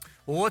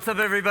Well, what's up,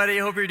 everybody?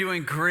 Hope you're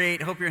doing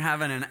great. Hope you're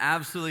having an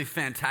absolutely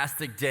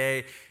fantastic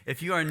day.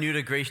 If you are new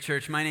to Grace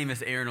Church, my name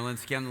is Aaron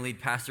Olinsky. I'm the lead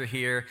pastor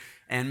here.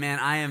 And man,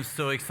 I am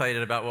so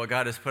excited about what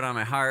God has put on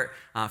my heart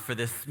for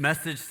this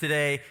message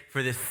today,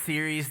 for this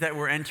series that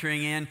we're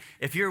entering in.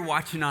 If you're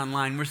watching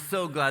online, we're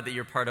so glad that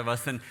you're part of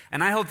us. And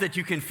I hope that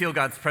you can feel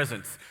God's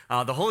presence.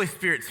 The Holy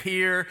Spirit's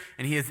here,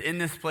 and He is in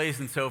this place.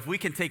 And so if we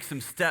can take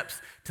some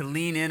steps to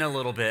lean in a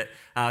little bit,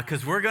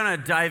 because we're going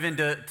to dive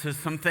into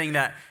something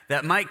that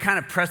might kind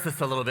of press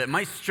us a little bit,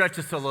 might stretch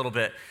us a little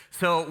bit.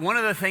 So one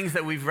of the things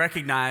that we've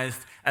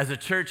recognized as a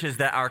church is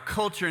that our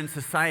culture and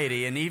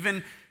society, and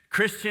even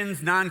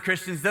Christians,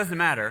 non-Christians, doesn't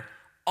matter,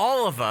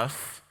 all of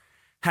us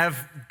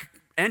have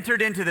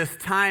entered into this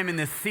time in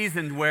this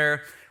season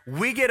where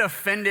we get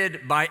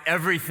offended by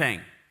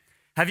everything.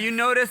 Have you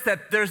noticed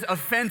that there's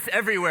offense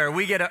everywhere?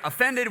 We get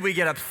offended, we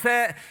get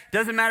upset.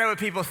 Doesn't matter what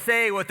people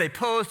say, what they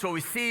post, what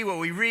we see, what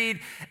we read.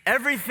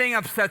 Everything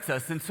upsets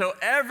us. And so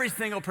every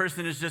single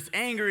person is just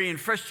angry and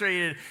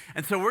frustrated.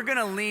 And so we're going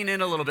to lean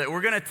in a little bit.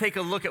 We're going to take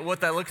a look at what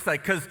that looks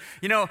like. Because,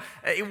 you know,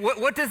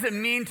 what does it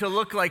mean to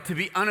look like to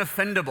be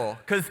unoffendable?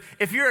 Because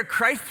if you're a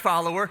Christ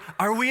follower,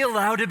 are we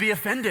allowed to be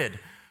offended?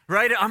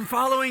 Right? I'm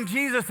following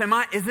Jesus.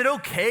 Is it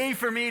okay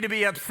for me to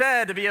be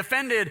upset, to be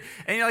offended?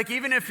 And you're like,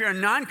 even if you're a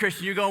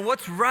non-Christian, you go,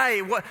 what's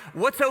right?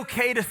 What's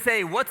okay to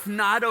say? What's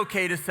not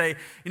okay to say?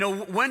 You know,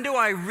 when do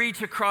I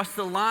reach across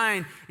the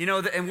line, you know,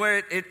 and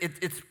where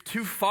it's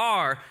too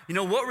far? You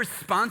know, what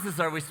responses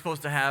are we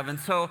supposed to have? And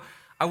so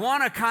I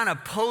want to kind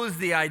of pose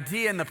the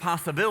idea and the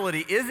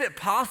possibility, is it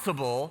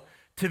possible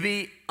to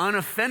be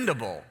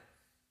unoffendable?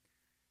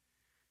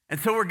 And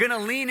so we're going to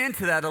lean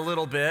into that a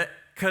little bit.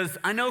 Because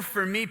I know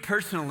for me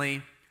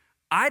personally,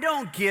 I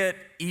don't get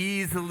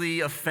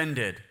easily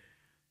offended.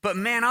 But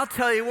man, I'll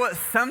tell you what,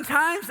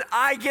 sometimes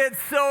I get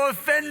so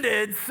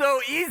offended so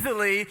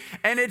easily,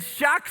 and it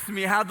shocks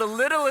me how the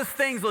littlest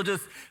things will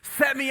just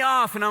set me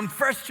off, and I'm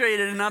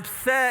frustrated and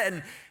upset,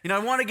 and you know, I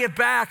want to get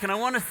back, and I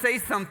want to say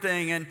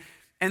something.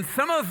 And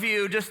some of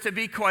you, just to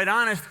be quite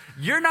honest,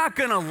 you're not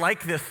going to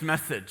like this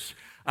message.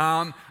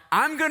 I'm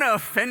going to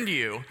offend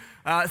you.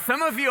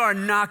 Some of you are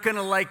not going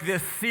to like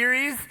this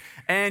series.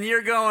 And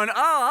you're going,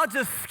 I'll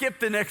just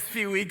skip the next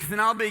few weeks and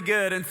I'll be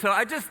good. And so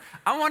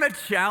I want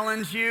to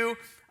challenge you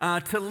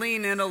to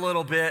lean in a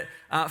little bit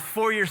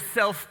for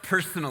yourself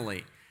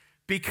personally.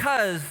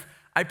 Because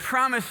I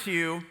promise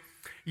you,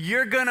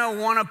 you're going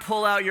to want to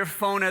pull out your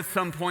phone at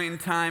some point in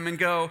time and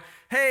go,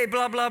 hey,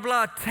 blah, blah,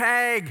 blah,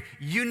 tag,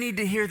 you need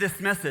to hear this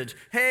message.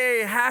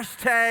 Hey,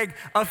 hashtag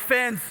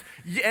offense.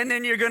 And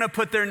then you're going to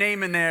put their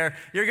name in there.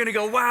 You're going to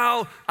go,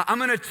 wow, I'm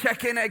going to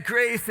check in at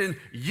Grace, and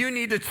you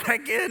need to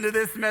check into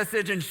this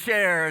message and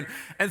share.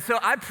 And so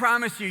I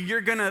promise you, you're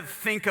going to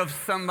think of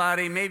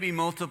somebody, maybe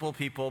multiple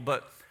people,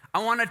 but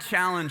I want to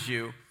challenge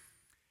you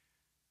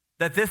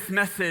that this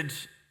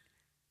message,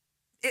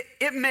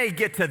 it may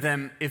get to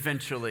them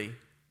eventually,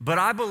 but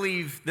I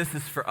believe this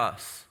is for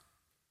us.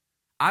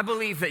 I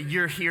believe that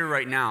you're here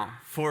right now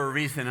for a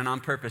reason and on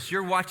purpose.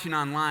 You're watching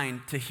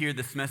online to hear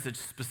this message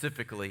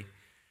specifically.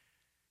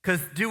 Because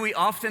do we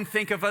often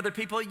think of other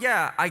people?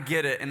 Yeah, I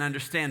get it and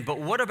understand. But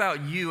what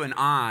about you and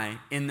I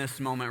in this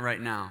moment right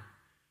now?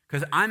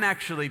 Because I'm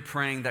actually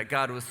praying that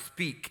God will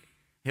speak.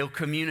 He'll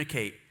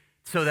communicate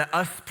so that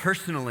us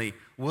personally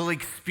will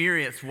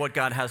experience what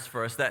God has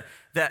for us. That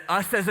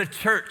us as a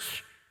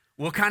church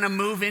will kind of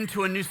move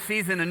into a new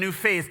season, a new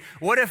phase.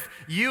 What if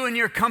you and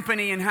your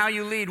company and how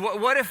you lead,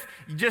 what if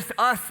just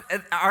us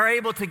are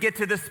able to get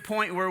to this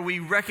point where we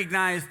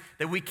recognize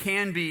that we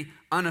can be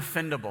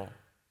unoffendable?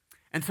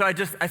 And so I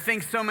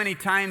think so many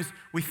times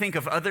we think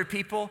of other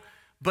people,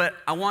 but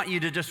I want you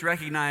to just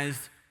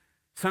recognize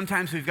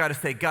sometimes we've got to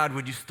say, God,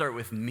 would you start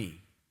with me?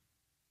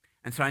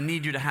 And so I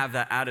need you to have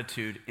that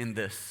attitude in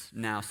this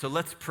now. So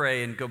let's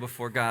pray and go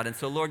before God. And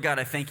so Lord God,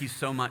 I thank you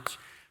so much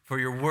for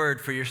your word,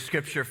 for your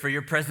scripture, for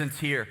your presence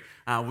here.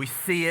 We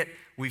see it,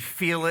 we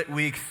feel it,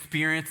 we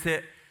experience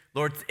it.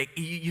 Lord,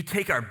 you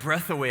take our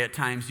breath away at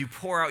times. You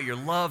pour out your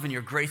love and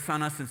your grace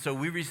on us, and so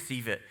we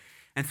receive it.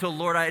 And so,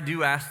 Lord, I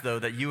do ask, though,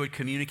 that you would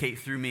communicate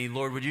through me.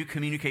 Lord, would you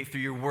communicate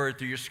through your word,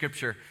 through your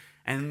scripture,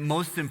 and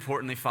most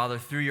importantly, Father,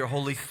 through your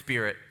Holy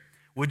Spirit.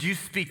 Would you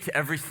speak to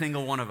every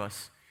single one of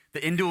us,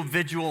 the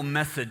individual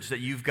message that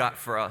you've got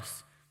for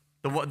us,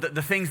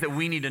 the things that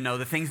we need to know,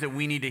 the things that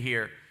we need to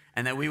hear,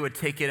 and that we would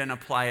take it and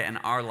apply it in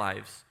our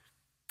lives.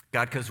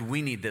 God, because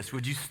we need this.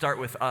 Would you start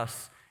with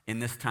us in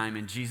this time?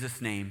 In Jesus'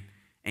 name,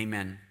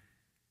 amen.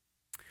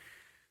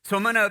 So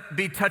I'm going to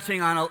be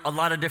touching on a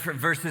lot of different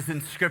verses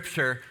in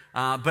Scripture,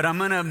 but I'm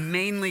going to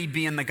mainly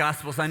be in the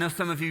Gospels. I know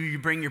some of you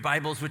bring your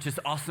Bibles, which is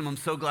awesome. I'm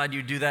so glad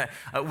you do that.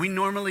 We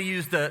normally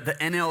use the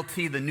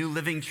NLT, the New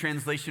Living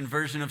Translation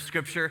version of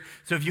Scripture.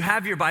 So if you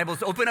have your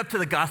Bibles, open up to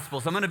the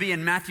Gospels. I'm going to be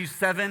in Matthew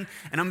 7,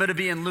 and I'm going to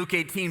be in Luke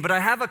 18. But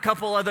I have a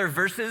couple other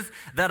verses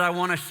that I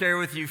want to share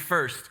with you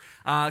first.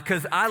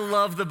 because I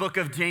love the book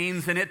of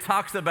James, and it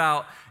talks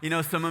about,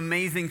 some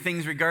amazing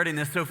things regarding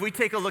this. So if we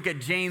take a look at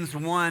James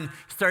 1,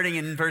 starting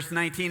in verse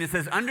 19, it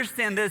says,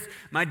 "Understand this,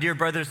 my dear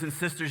brothers and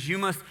sisters, you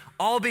must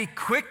all be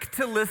quick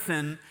to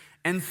listen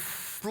and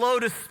slow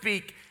to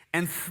speak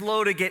and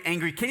slow to get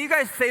angry." Can you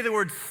guys say the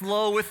word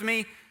slow with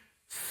me?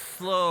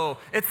 Slow.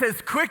 It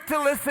says quick to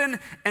listen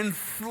and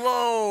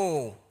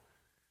slow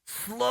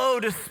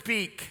to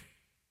speak,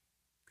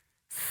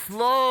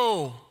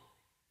 slow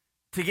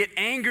to get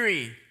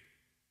angry.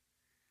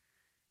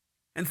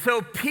 And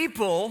so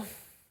people,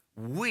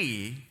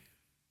 we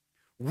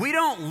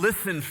don't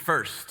listen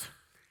first.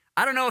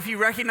 I don't know if you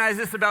recognize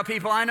this about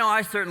people. I know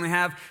I certainly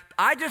have.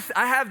 I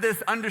have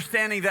this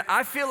understanding that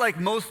I feel like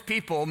most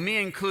people, me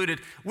included,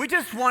 we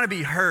just want to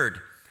be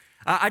heard.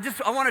 I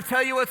want to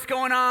tell you what's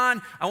going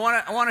on. I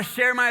want to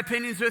share my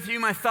opinions with you,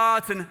 my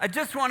thoughts, and I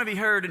just want to be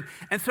heard.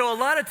 And so a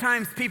lot of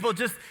times people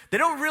they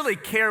don't really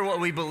care what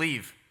we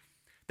believe.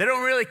 They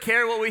don't really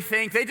care what we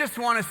think. They just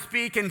want to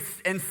speak and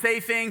say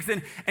things.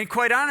 And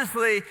quite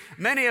honestly,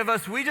 many of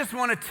us, we just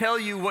want to tell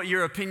you what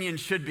your opinion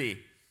should be.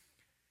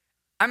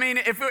 I mean,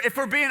 if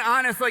we're being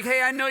honest, like,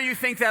 hey, I know you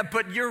think that,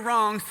 but you're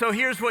wrong, so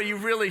here's what you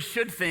really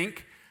should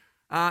think.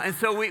 And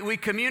so we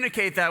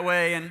communicate that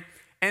way. And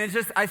it's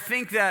just, I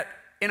think that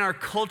in our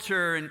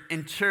culture and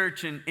in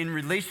church and in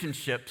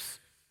relationships,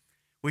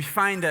 we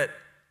find that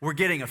we're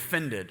getting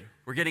offended.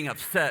 We're getting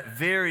upset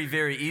very,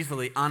 very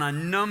easily on a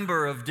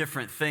number of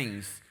different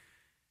things.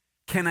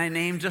 Can I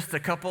name just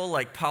a couple,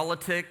 like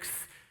politics,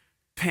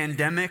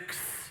 pandemics,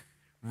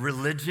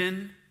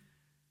 religion?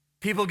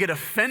 People get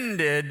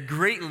offended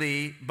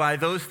greatly by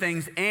those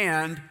things,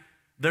 and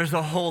there's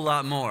a whole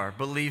lot more,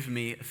 believe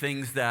me,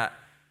 things that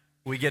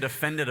we get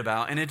offended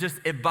about. And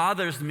it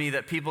bothers me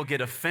that people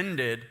get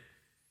offended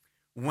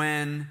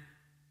when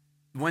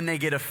they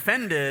get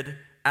offended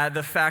at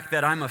the fact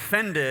that I'm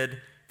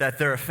offended that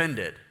they're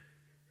offended.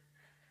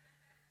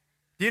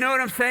 Do you know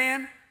what I'm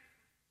saying?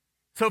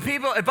 So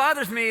it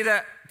bothers me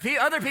that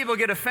other people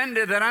get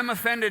offended that I'm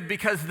offended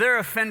because they're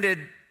offended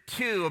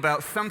too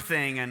about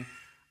something. And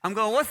I'm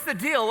going, what's the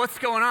deal? What's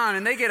going on?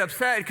 And they get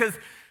upset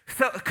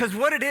because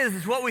what it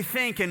is what we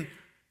think, and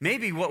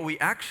maybe what we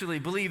actually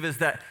believe is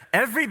that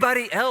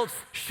everybody else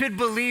should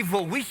believe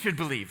what we should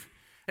believe.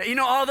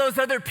 All those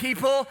other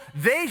people,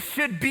 they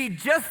should be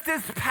just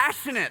as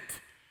passionate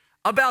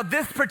about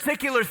this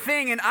particular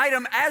thing and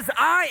item as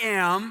I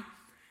am.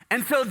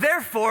 And so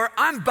therefore,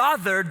 I'm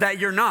bothered that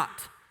you're not.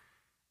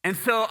 And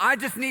so I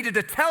just needed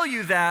to tell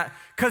you that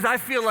because I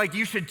feel like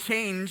you should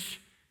change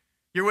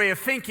your way of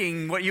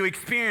thinking, what you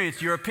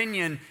experience, your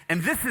opinion,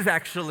 and this is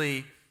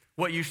actually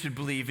what you should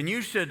believe, and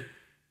you should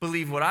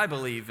believe what I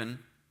believe. And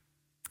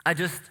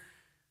as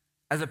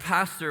a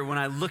pastor, when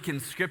I look in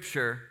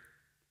Scripture,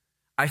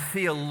 I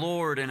see a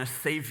Lord and a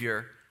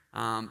Savior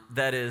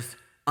that is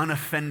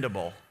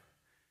unoffendable.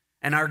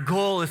 And our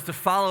goal is to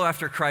follow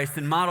after Christ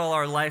and model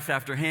our life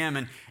after Him.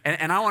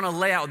 And I want to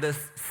lay out this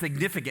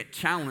significant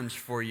challenge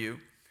for you.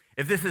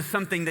 If this is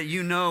something that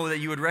you know that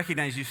you would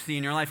recognize you see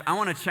in your life, I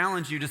want to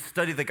challenge you to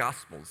study the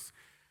Gospels.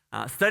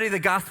 Study the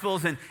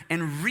Gospels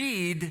and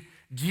read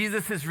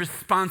Jesus'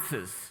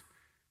 responses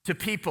to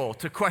people,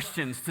 to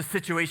questions, to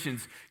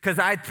situations. Because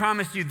I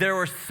promise you, there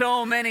were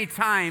so many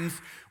times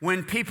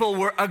when people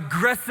were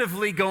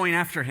aggressively going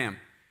after Him.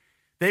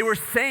 They were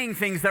saying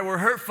things that were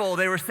hurtful.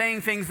 They were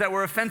saying things that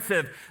were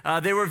offensive.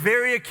 They were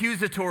very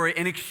accusatory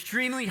and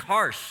extremely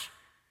harsh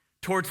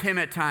towards Him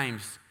at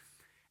times.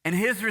 And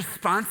His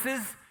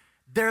responses,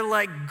 they're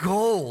like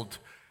gold.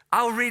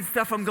 I'll read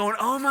stuff, I'm going,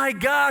 oh my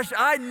gosh,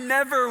 I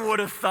never would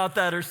have thought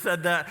that or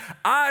said that.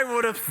 I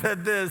would have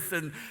said this.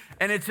 And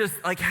it's just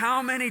like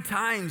how many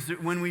times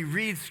when we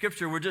read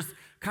Scripture, we're just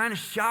kind of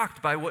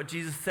shocked by what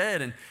Jesus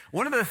said. And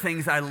one of the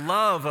things I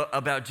love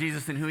about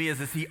Jesus and who He is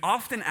He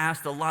often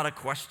asked a lot of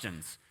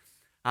questions.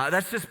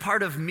 That's just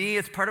part of me.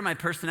 It's part of my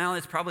personality.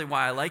 It's probably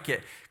why I like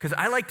it, because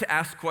I like to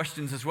ask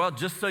questions as well.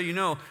 Just so you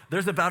know,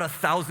 there's about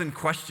 1,000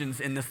 questions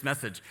in this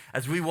message.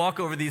 As we walk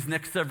over these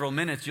next several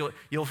minutes,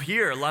 you'll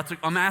hear lots of,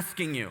 I'm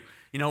asking you,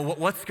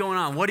 what's going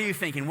on? What are you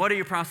thinking? What are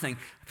you processing?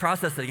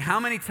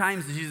 How many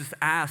times did Jesus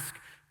ask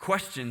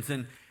questions?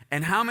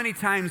 And how many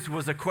times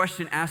was a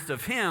question asked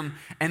of Him,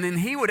 and then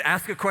He would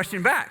ask a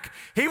question back?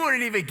 He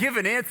wouldn't even give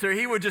an answer.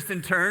 He would just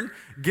in turn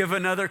give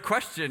another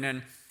question.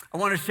 And I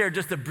want to share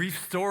just a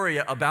brief story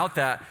about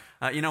that.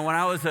 When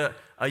I was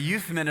a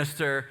youth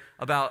minister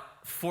about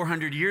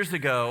 400 years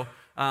ago,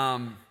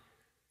 I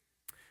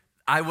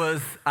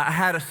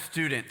had a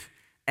student,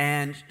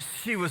 and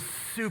she was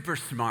super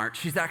smart.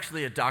 She's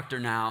actually a doctor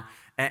now,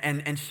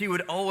 and she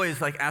would always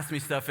ask me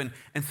stuff. And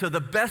so the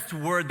best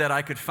word that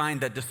I could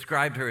find that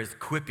described her is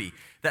quippy.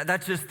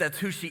 That's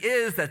who she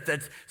is.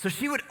 So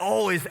she would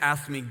always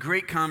ask me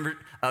great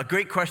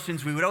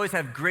questions. We would always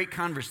have great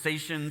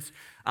conversations.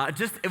 I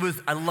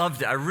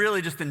loved it. I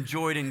really just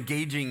enjoyed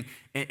engaging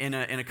in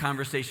a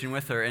conversation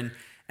with her.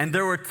 And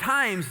there were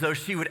times, though,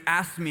 she would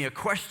ask me a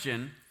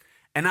question,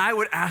 and I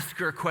would ask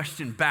her a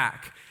question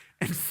back.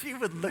 And she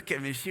would look at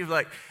me, she was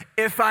like,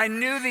 if I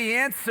knew the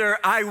answer,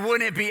 I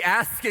wouldn't be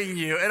asking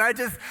you. And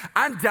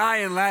I'm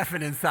dying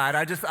laughing inside.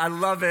 I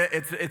love it.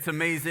 It's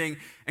amazing.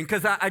 And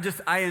because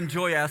I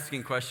enjoy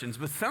asking questions.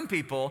 But some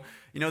people,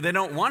 they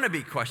don't want to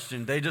be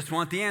questioned. They just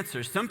want the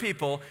answers. Some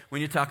people,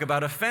 when you talk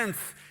about offense,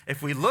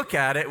 if we look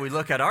at it, we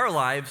look at our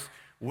lives,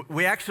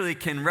 we actually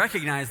can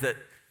recognize that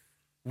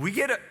we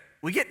get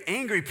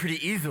angry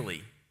pretty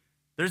easily.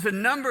 There's a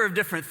number of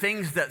different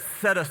things that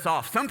set us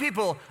off. Some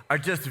people are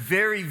just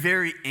very,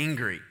 very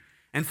angry.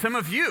 And some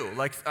of you,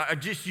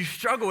 you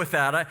struggle with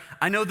that.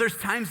 I know there's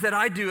times that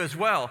I do as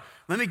well.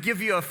 Let me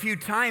give you a few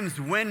times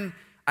when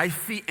I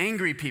see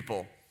angry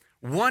people.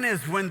 One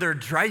is when they're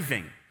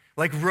driving.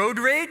 Like road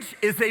rage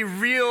is a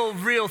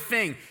real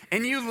thing.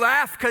 And you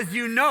laugh because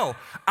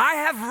I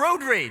have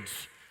road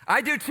rage. I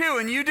do too,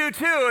 and you do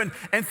too,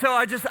 and so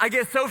I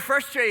get so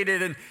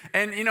frustrated, and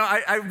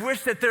I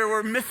wish that there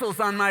were missiles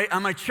on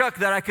my truck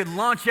that I could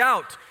launch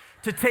out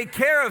to take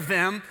care of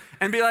them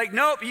and be like,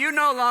 nope, you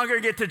no longer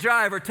get to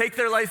drive, or take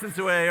their license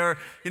away, or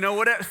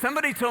whatever.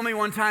 Somebody told me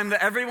one time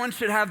that everyone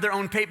should have their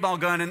own paintball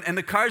gun, and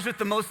the cars with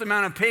the most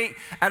amount of paint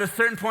at a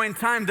certain point in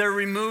time, they're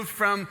removed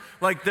from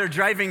their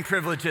driving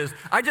privileges.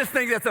 I just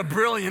think that's a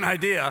brilliant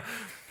idea.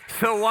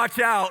 So watch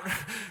out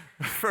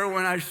for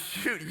when I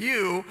shoot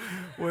you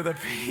with a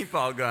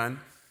paintball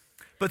gun.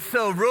 But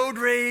so road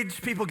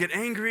rage, people get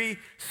angry.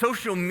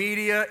 Social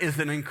media is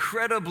an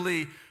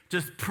incredibly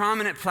just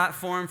prominent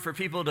platform for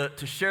people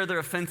to share their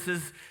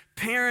offenses.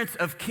 Parents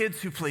of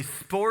kids who play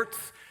sports,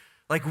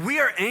 we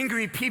are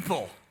angry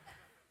people.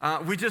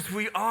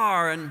 We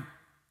are.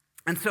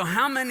 And so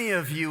how many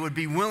of you would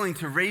be willing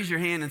to raise your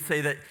hand and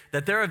say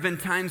that there have been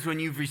times when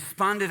you've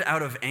responded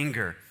out of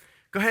anger?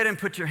 Go ahead and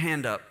put your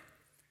hand up.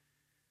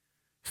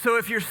 So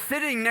if you're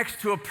sitting next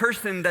to a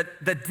person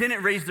that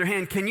didn't raise their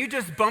hand, can you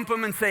just bump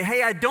them and say,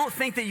 hey, I don't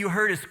think that you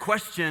heard his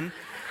question.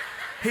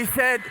 He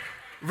said,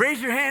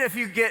 raise your hand if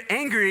you get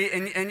angry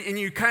and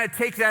you kind of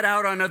take that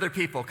out on other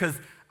people, because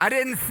I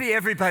didn't see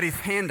everybody's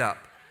hand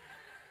up.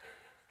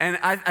 And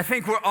I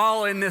think we're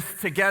all in this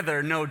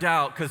together, no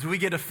doubt, because we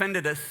get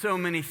offended at so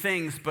many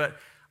things. But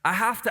I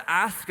have to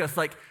ask us,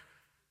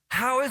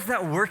 how is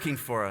that working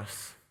for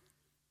us?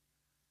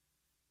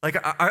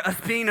 Us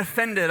being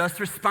offended, us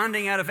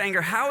responding out of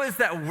anger, how is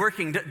that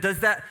working? Does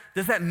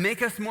that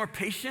make us more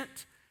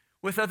patient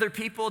with other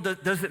people?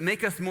 Does it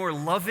make us more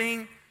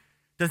loving?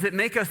 Does it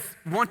make us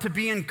want to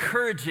be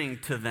encouraging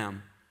to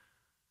them?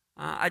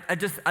 I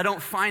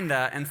don't find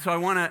that. And so I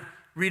want to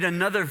read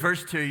another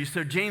verse to you.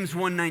 So James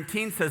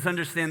 1:19 says,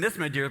 understand this,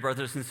 my dear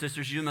brothers and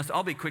sisters, you must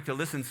all be quick to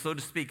listen, slow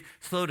to speak,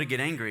 slow to get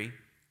angry,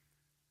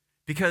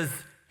 because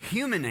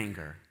human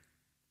anger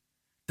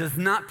does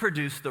not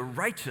produce the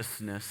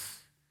righteousness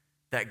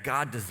that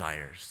God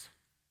desires.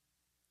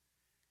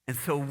 And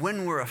so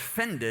when we're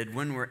offended,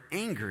 when we're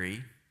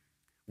angry,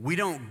 we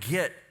don't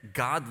get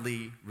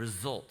godly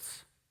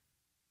results.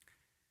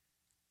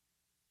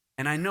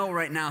 And I know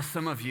right now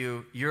some of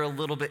you, you're a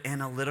little bit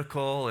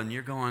analytical and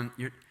you're going,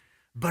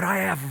 but I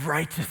have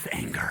righteous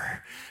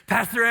anger.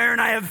 Pastor Aaron,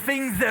 I have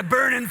things that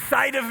burn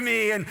inside of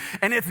me, and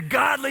it's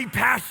godly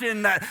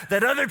passion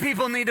that other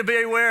people need to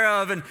be aware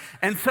of.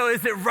 And so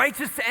is it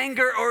righteous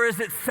anger or is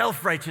it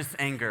self-righteous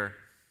anger?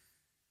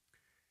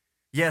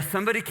 Yes,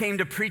 somebody came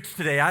to preach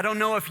today. I don't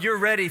know if you're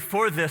ready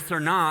for this or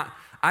not.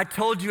 I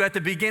told you at the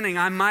beginning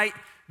I might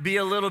be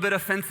a little bit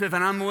offensive,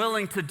 and I'm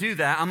willing to do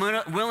that. I'm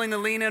willing to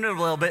lean in a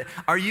little bit.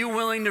 Are you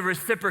willing to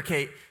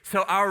reciprocate?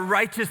 So our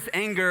righteous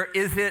anger,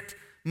 is it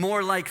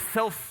more like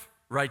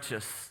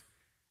self-righteous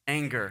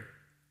anger?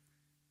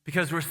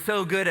 Because we're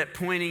so good at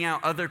pointing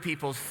out other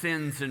people's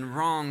sins and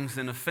wrongs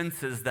and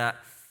offenses that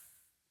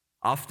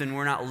often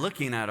we're not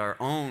looking at our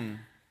own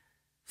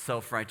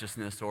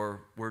self-righteousness,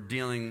 or we're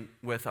dealing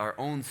with our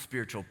own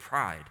spiritual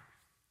pride,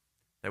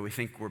 that we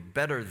think we're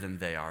better than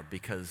they are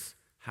because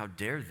how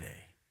dare they?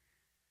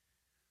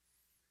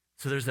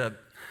 So there's a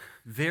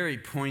very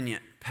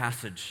poignant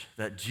passage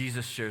that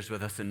Jesus shares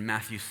with us in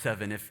Matthew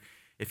 7.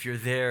 If you're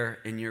there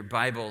in your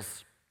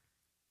Bibles,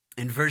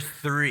 in verse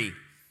 3,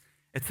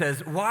 it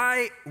says,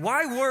 why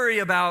worry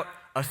about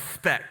a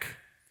speck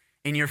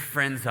in your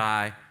friend's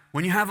eye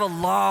when you have a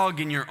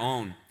log in your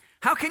own?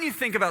 How can you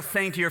think about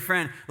saying to your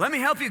friend, let me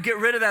help you get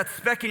rid of that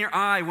speck in your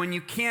eye, when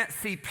you can't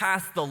see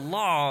past the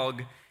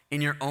log in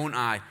your own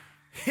eye?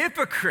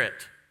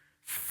 Hypocrite,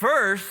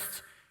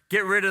 first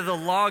get rid of the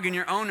log in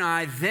your own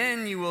eye,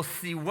 then you will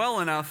see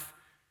well enough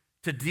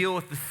to deal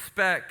with the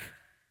speck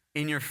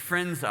in your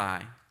friend's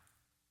eye.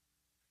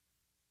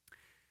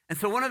 And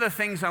so one of the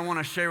things I want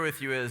to share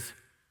with you is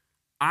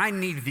I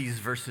need these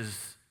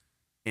verses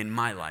in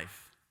my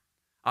life.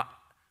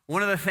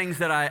 One of the things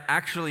that I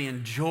actually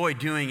enjoy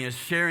doing is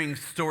sharing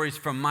stories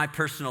from my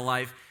personal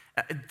life,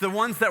 the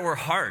ones that were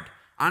hard,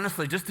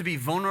 honestly, just to be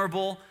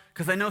vulnerable,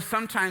 because I know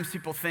sometimes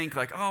people think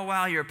oh,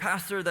 wow, you're a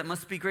pastor, that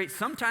must be great.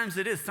 Sometimes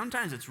it is.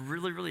 Sometimes it's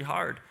really, really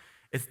hard.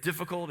 It's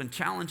difficult and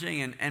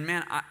challenging, and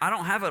man, I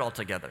don't have it all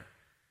together,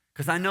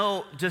 because I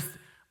know just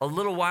a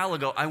little while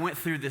ago, I went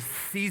through this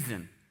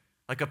season,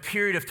 a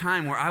period of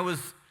time where I was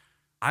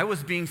I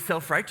was being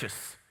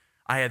self-righteous.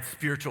 I had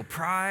spiritual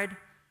pride.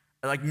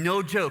 Like,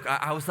 no joke.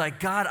 I was like,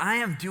 God, I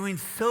am doing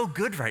so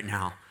good right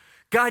now.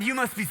 God, you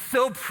must be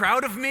so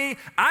proud of me.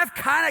 I've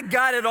kind of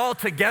got it all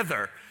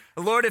together.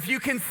 Lord, if you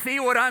can see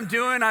what I'm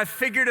doing, I've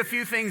figured a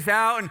few things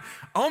out. And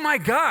oh my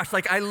gosh,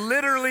 like I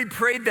literally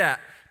prayed that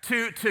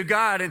to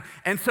God.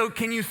 And so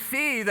can you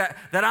see that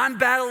I'm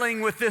battling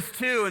with this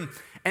too?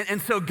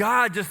 And so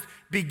God just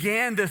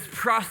began this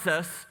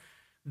process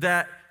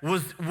that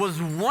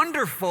was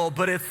wonderful,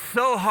 but it's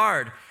so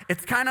hard.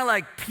 It's kind of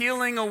like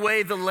peeling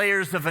away the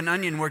layers of an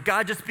onion, where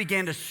God just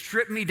began to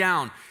strip me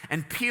down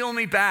and peel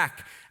me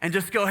back and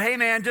just go, hey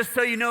man, just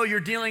so you know, you're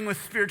dealing with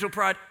spiritual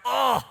pride.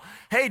 Oh,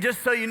 hey,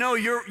 just so you know,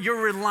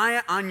 you're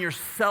reliant on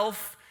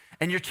yourself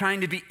and you're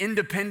trying to be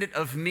independent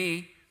of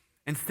me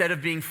instead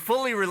of being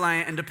fully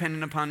reliant and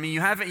dependent upon me.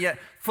 You haven't yet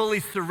fully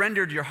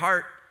surrendered your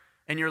heart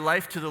and your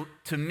life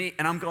to me.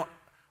 And I'm going,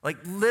 like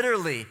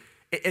literally,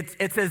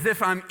 it's as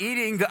if I'm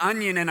eating the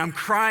onion and I'm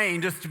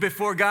crying just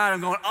before God.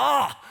 I'm going,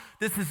 oh,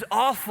 this is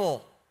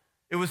awful.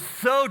 It was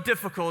so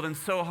difficult and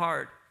so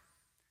hard.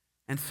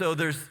 And so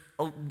there's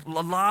a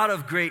lot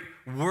of great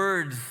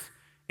words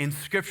in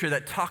Scripture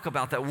that talk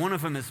about that. One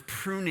of them is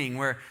pruning,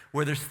 where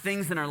there's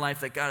things in our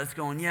life that God is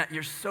going, yeah,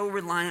 you're so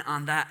reliant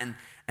on that,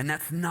 and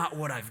that's not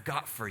what I've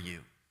got for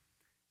you.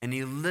 And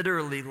he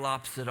literally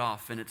lops it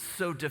off, and it's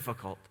so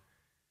difficult.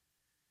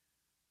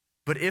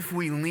 But if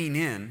we lean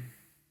in,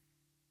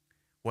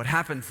 what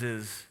happens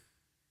is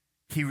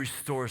he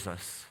restores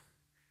us,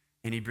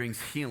 and he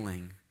brings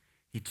healing.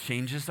 He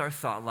changes our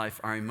thought life,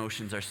 our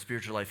emotions, our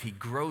spiritual life. He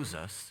grows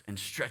us and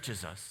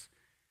stretches us.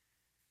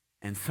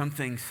 And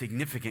something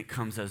significant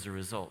comes as a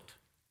result.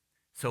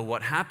 So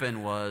what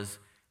happened was,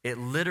 it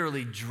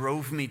literally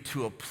drove me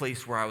to a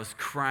place where I was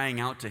crying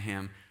out to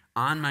him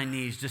on my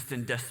knees, just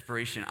in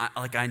desperation.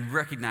 I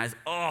recognized,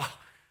 oh,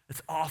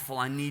 it's awful.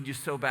 I need you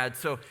so bad.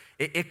 So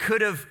it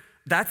could have,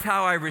 that's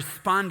how I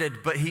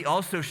responded. But he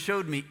also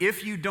showed me,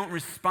 if you don't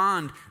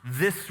respond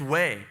this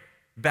way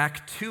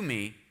back to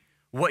me,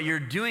 what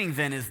you're doing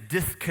then is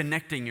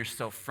disconnecting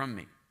yourself from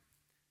me.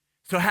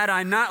 So had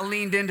I not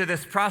leaned into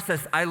this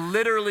process, I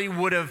literally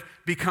would have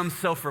become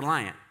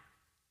self-reliant.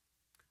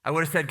 I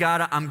would have said,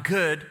 God, I'm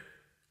good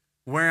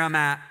where I'm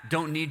at,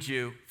 don't need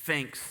you,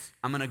 thanks,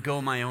 I'm gonna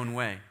go my own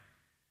way.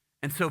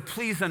 And so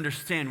please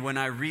understand, when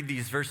I read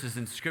these verses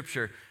in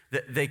Scripture,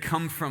 that they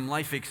come from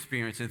life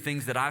experience and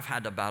things that I've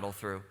had to battle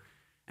through.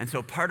 And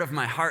so part of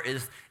my heart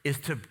is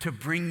to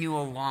bring you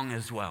along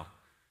as well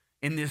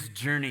in this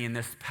journey, in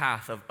this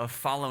path of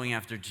following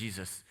after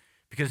Jesus.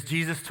 Because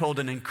Jesus told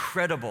an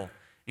incredible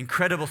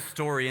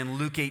story in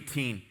Luke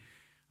 18.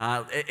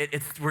 We're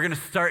going to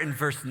start in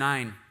verse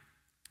 9.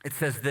 It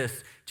says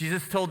this: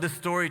 Jesus told this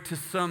story to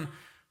some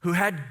who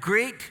had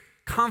great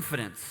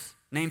confidence,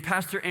 named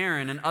Pastor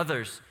Aaron and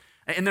others,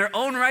 in their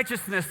own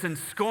righteousness, and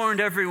scorned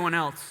everyone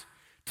else.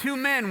 2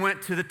 men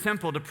went to the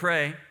temple to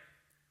pray.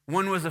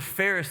 One was a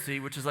Pharisee,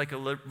 which is like a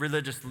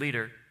religious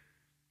leader,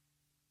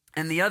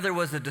 and the other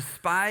was a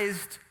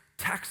despised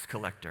tax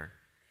collector.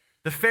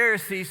 The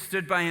Pharisee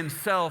stood by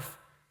himself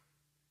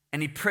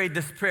and he prayed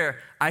this prayer: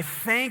 I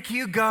thank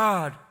you,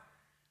 God,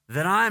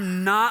 that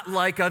I'm not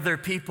like other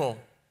people,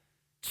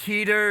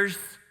 cheaters,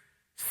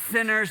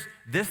 sinners.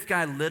 This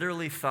guy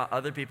literally thought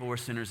other people were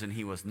sinners and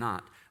he was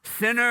not.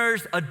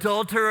 Sinners,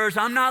 adulterers,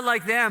 I'm not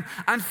like them.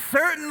 I'm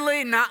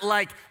certainly not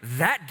like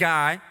that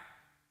guy,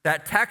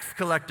 that tax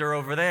collector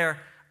over there.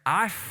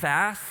 I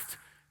fast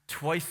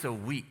twice a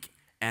week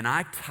and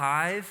I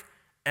tithe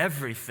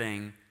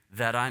everything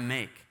that I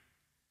make.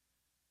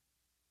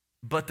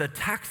 But the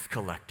tax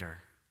collector,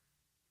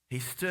 he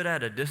stood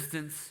at a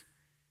distance.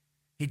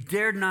 He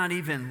dared not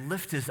even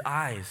lift his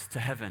eyes to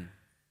heaven,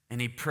 and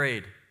he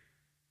prayed.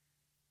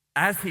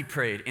 As he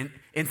prayed,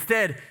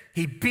 instead,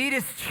 he beat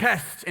his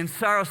chest in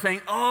sorrow,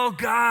 saying, oh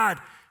God,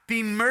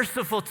 be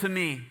merciful to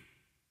me,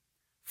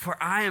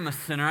 for I am a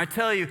sinner. I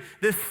tell you,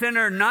 this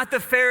sinner, not the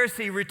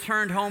Pharisee,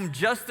 returned home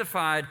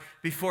justified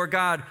before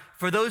God.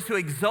 For those who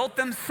exalt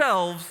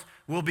themselves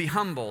will be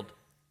humbled,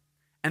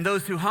 and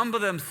those who humble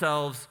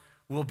themselves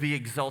will be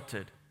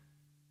exalted.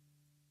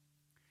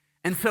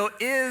 And so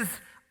is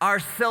our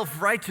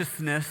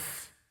self-righteousness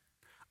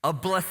a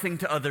blessing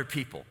to other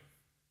people?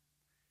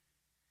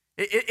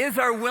 Is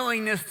our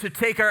willingness to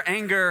take our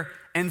anger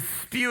and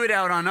spew it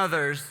out on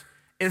others,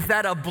 is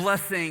that a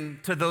blessing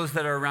to those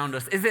that are around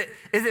us? Is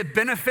it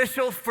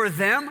beneficial for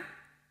them?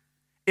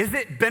 Is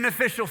it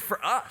beneficial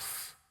for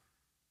us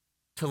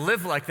to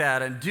live like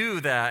that and do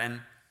that?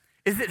 And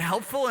is it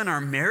helpful in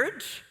our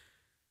marriage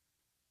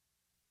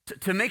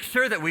to make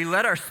sure that we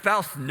let our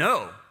spouse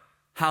know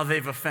how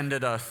they've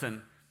offended us?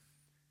 And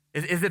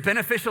is it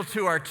beneficial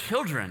to our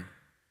children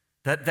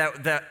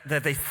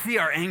that they see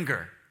our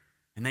anger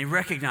and they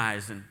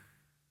recognize? And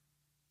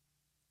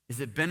is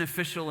it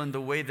beneficial in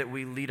the way that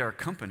we lead our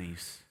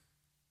companies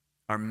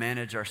or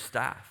manage our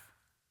staff?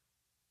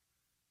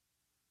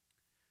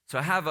 So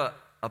I have a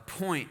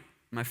point.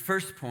 My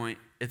first point,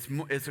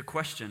 it's a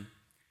question.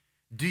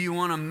 Do you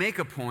want to make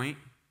a point,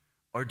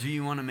 or do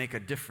you want to make a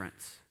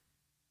difference?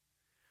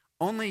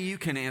 Only you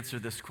can answer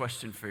this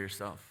question for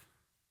yourself.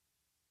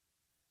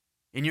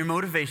 In your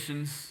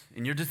motivations,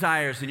 in your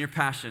desires, in your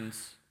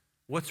passions,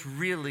 what's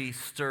really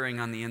stirring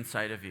on the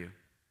inside of you?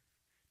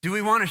 Do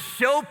we want to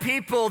show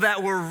people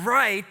that we're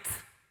right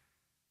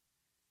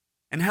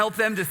and help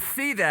them to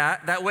see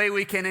that? That way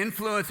we can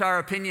influence our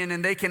opinion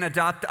and they can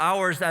adopt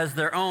ours as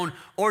their own.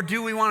 Or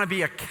do we want to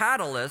be a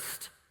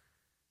catalyst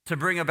to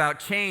bring about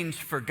change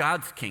for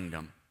God's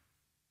kingdom,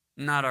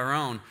 not our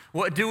own?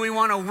 What, do we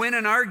want to win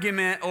an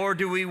argument or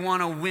do we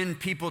want to win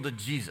people to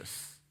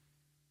Jesus?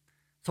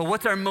 So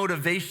what's our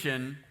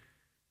motivation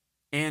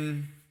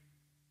in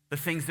the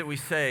things that we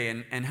say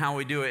and how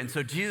we do it? And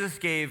so Jesus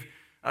gave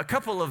a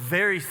couple of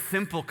very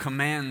simple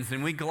commands,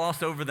 and we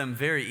gloss over them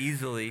very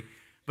easily.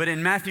 But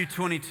in Matthew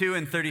 22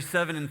 and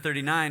 37 and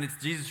 39, it's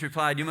Jesus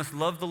replied, "You must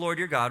love the Lord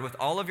your God with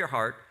all of your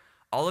heart,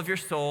 all of your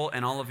soul,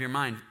 and all of your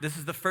mind." This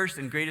is the first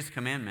and greatest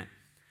commandment.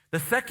 The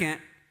second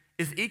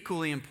is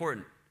equally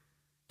important,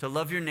 to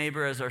love your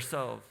neighbor as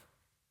ourselves.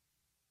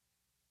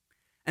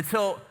 And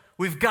so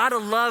we've got to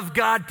love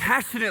God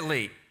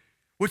passionately,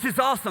 which is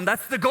awesome.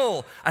 That's the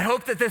goal. I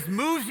hope that this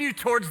moves you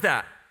towards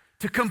that,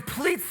 to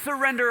complete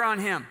surrender on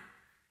Him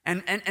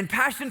and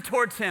passion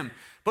towards Him.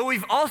 But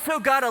we've also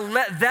got to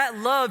let that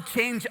love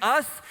change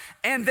us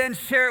and then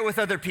share it with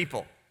other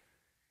people.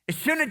 It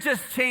shouldn't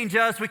just change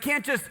us. We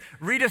can't just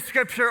read a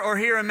scripture or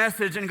hear a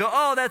message and go,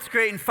 "Oh, that's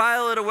great," and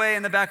file it away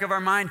in the back of our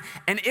mind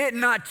and it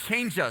not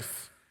change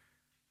us.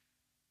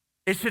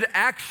 It should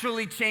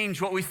actually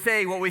change what we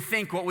say, what we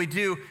think, what we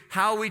do,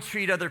 how we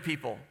treat other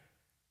people.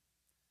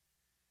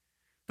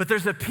 But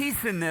there's a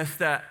piece in this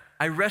that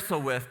I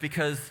wrestle with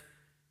because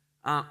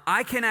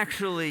I can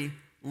actually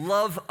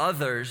love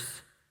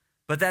others,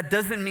 but that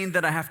doesn't mean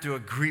that I have to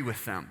agree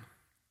with them.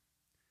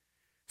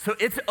 So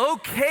it's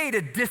okay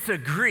to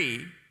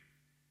disagree,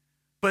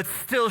 but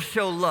still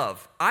show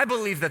love. I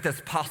believe that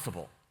that's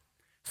possible.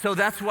 So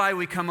that's why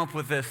we come up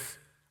with this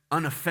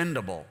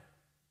unoffendable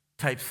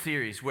type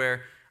series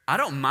where I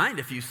don't mind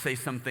if you say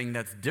something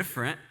that's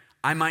different.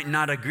 I might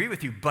not agree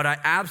with you, but I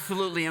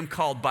absolutely am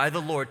called by the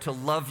Lord to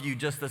love you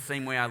just the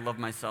same way I love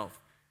myself.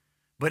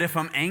 But if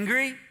I'm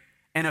angry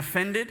and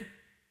offended,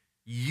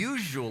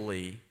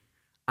 usually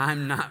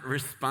I'm not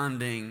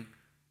responding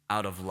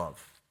out of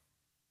love.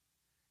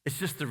 It's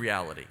just the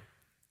reality.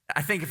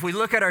 I think if we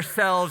look at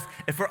ourselves,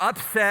 if we're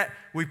upset,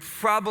 we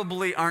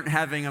probably aren't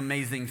having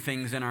amazing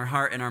things in our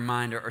heart and our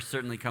mind or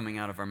certainly coming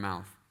out of our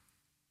mouth.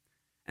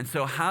 And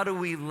so how do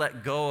we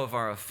let go of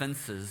our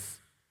offenses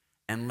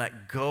and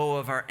let go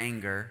of our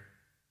anger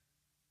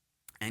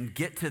and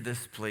get to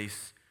this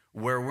place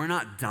where we're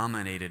not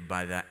dominated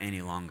by that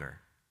any longer?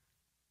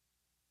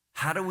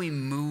 How do we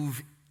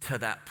move to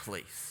that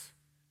place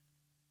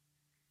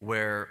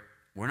where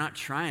we're not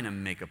trying to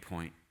make a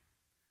point?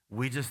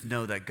 We just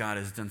know that God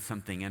has done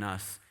something in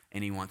us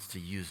and He wants to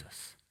use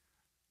us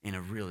in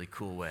a really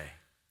cool way.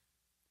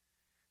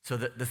 So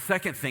the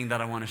second thing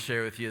that I want to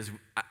share with you is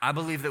I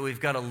believe that we've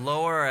got to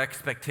lower our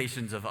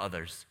expectations of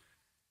others.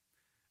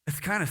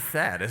 It's kind of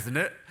sad, isn't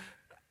it?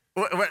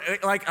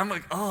 Like, I'm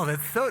like, oh,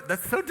 that's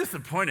so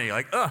disappointing.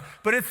 Like,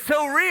 but it's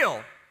so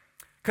real.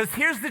 Because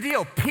here's the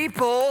deal.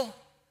 People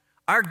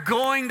are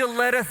going to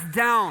let us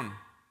down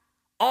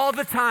all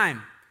the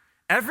time.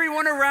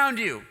 Everyone around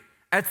you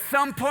at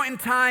some point in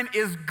time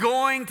is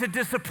going to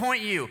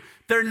disappoint you.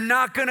 They're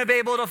not going to be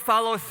able to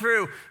follow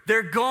through.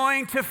 They're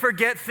going to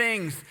forget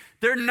things.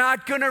 They're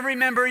not going to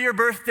remember your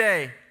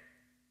birthday.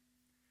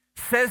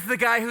 Says the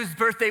guy whose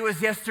birthday was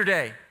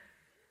yesterday.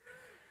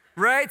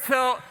 Right?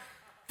 So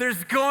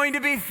there's going to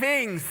be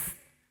things,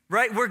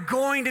 right? We're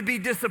going to be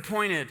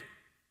disappointed.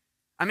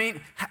 I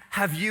mean,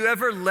 have you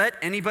ever let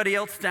anybody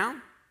else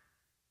down?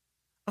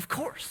 Of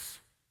course.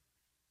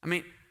 I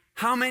mean,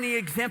 how many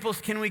examples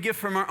can we give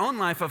from our own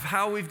life of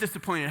how we've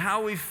disappointed,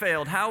 how we've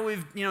failed, how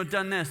we've,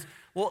 done this?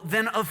 Well,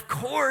 then of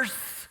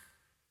course,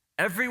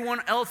 everyone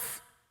else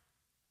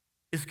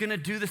is going to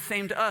do the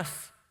same to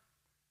us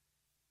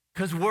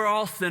because we're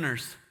all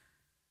sinners.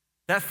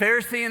 That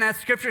Pharisee in that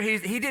scripture, he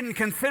didn't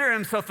consider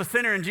himself a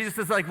sinner, and Jesus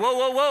is like, whoa,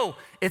 whoa, whoa.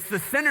 It's the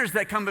sinners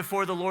that come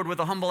before the Lord with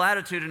a humble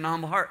attitude and a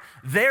humble heart.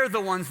 They're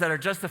the ones that are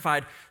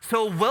justified.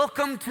 So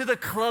welcome to the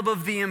club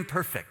of the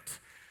imperfect.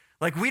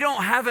 Like, we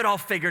don't have it all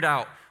figured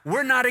out.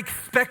 We're not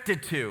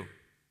expected to.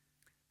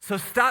 So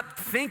stop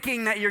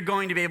thinking that you're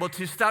going to be able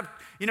to. Stop,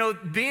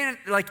 being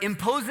like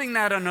imposing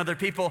that on other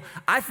people.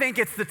 I think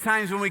it's the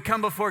times when we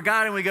come before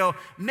God and we go,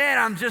 man,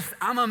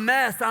 I'm a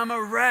mess. I'm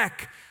a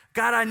wreck.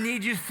 God, I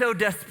need you so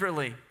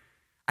desperately.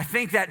 I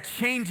think that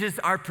changes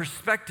our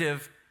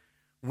perspective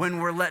when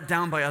we're let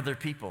down by other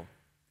people.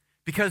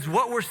 Because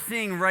what we're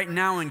seeing right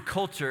now in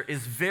culture is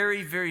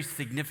very, very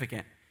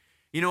significant.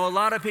 A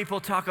lot of people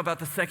talk about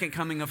the second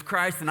coming of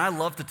Christ, and I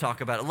love to talk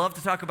about it. I love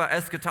to talk about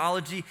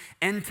eschatology,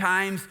 end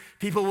times.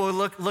 People will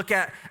look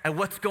at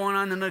what's going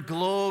on in the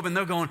globe, and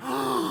they're going,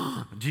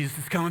 oh, Jesus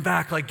is coming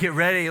back. Like, get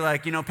ready.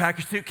 Like, pack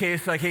your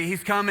suitcase. Like, hey,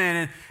 He's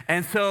coming.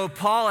 And so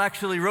Paul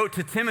actually wrote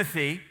to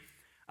Timothy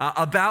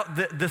about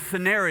the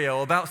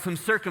scenario, about some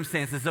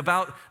circumstances,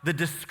 about the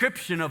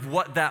description of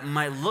what that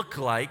might look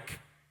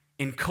like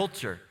in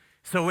culture.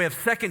 So we have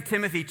 2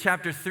 Timothy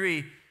chapter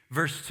 3,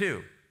 verse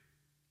 2.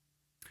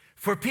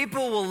 For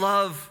people will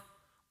love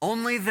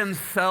only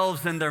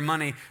themselves and their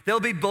money.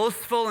 They'll be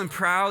boastful and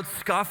proud,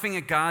 scoffing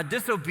at God,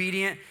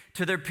 disobedient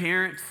to their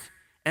parents,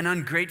 and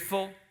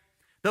ungrateful.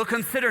 They'll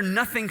consider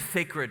nothing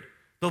sacred.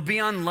 They'll be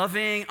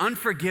unloving,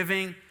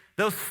 unforgiving.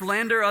 They'll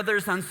slander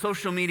others on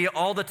social media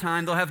all the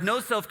time. They'll have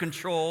no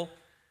self-control.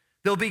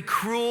 They'll be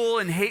cruel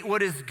and hate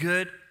what is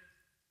good.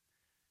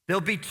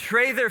 They'll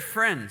betray their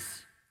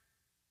friends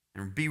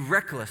and be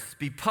reckless,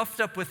 be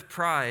puffed up with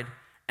pride,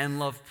 and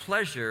love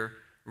pleasure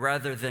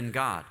rather than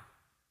God.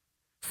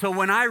 So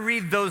when I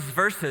read those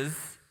verses,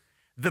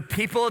 the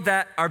people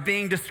that are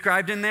being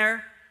described in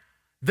there,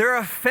 they're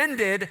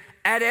offended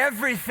at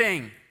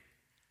everything.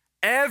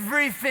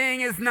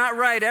 Everything is not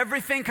right.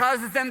 Everything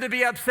causes them to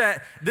be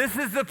upset. This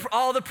is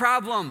all the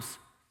problems.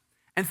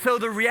 And so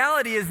the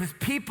reality is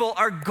people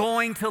are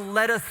going to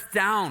let us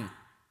down.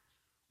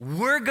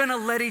 We're going to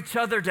let each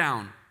other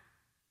down.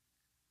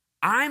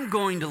 I'm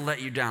going to let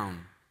you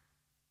down.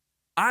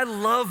 I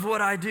love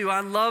what I do. I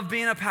love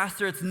being a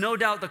pastor. It's no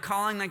doubt the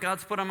calling that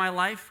God's put on my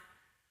life.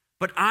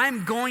 But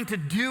I'm going to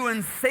do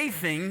and say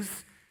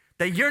things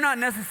that you're not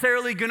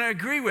necessarily going to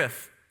agree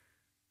with.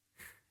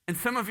 And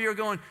some of you are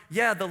going,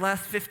 yeah, the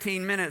last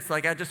 15 minutes,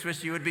 like I just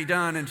wish you would be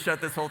done and shut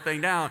this whole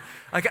thing down.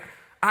 Like,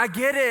 I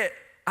get it.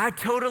 I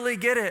totally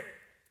get it.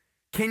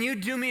 Can you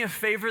do me a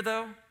favor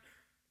though?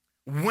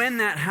 When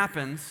that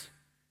happens,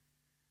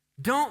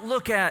 don't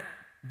look at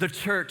the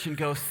church and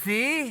go,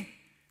 see,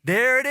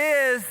 there it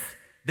is.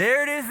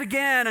 There it is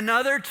again,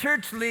 another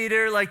church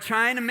leader like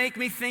trying to make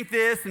me think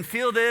this and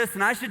feel this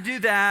and I should do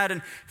that.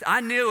 And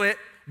I knew it.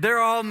 They're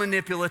all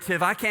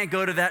manipulative. I can't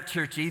go to that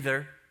church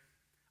either.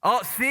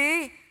 Oh,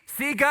 see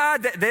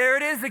God, there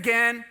it is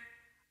again.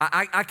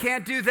 I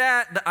can't do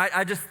that.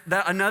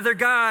 Another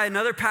guy,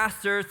 another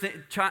pastor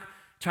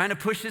trying to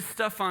push his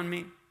stuff on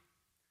me.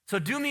 So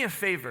do me a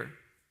favor.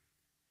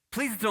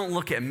 Please don't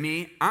look at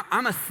me.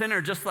 I'm a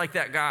sinner just like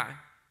that guy,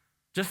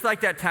 just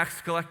like that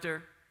tax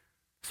collector.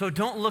 So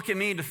don't look at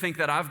me to think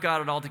that I've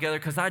got it all together,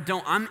 because I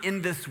don't. I'm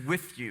in this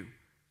with you.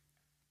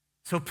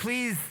 So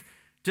please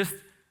just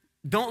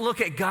don't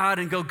look at God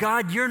and go,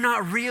 God, you're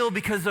not real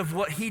because of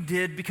what he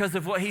did, because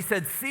of what he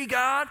said. See,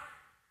 God?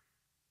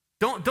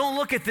 Don't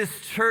look at this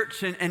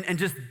church and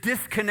just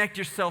disconnect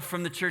yourself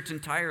from the church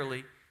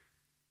entirely.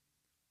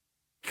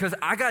 Because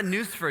I got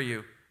news for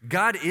you.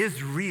 God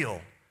is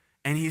real,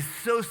 and he's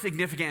so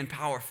significant and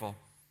powerful.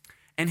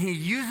 And he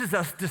uses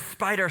us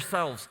despite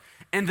ourselves.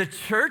 And the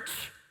church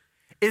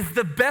is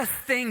the best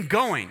thing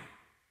going.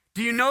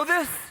 Do you know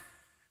this?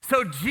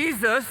 So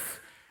Jesus,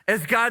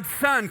 as God's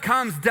Son,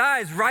 comes,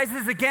 dies,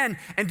 rises again.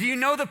 And do you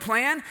know the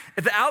plan?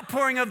 The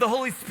outpouring of the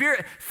Holy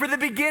Spirit for the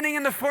beginning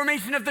and the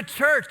formation of the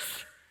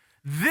church.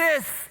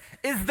 This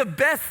is the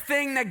best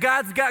thing that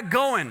God's got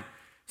going.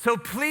 So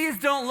please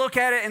don't look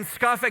at it and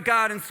scoff at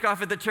God and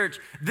scoff at the church.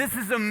 This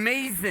is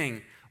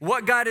amazing.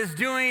 What God is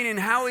doing and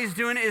how he's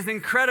doing it is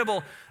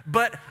incredible.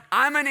 But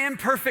I'm an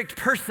imperfect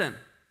person.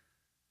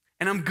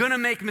 And I'm going to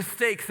make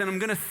mistakes, and I'm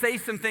going to say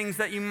some things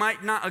that you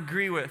might not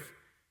agree with.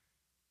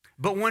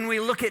 But when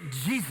we look at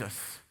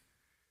Jesus,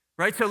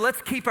 right? So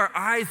let's keep our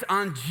eyes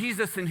on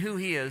Jesus and who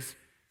he is,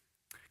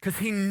 because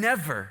he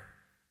never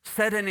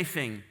said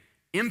anything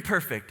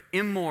imperfect,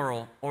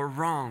 immoral, or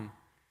wrong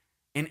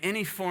in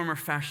any form or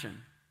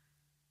fashion.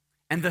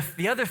 And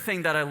the other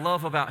thing that I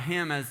love about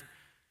him as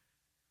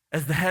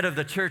the head of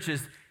the church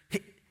is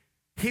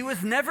he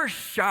was never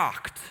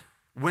shocked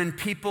when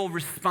people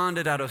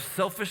responded out of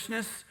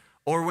selfishness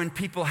or when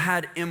people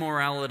had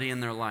immorality in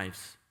their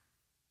lives.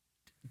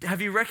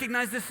 Have you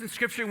recognized this in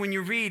Scripture? When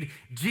you read,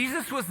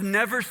 Jesus was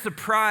never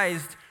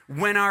surprised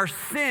when our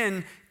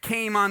sin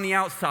came on the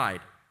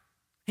outside.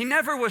 He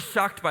never was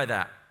shocked by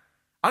that.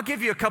 I'll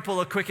give you a couple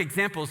of quick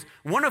examples.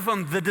 One of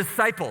them, the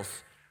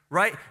disciples,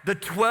 right? The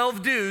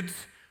 12 dudes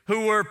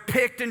who were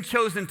picked and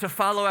chosen to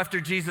follow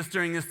after Jesus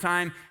during this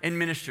time in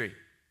ministry.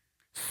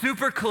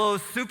 Super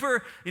close,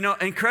 super,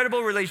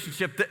 incredible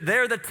relationship.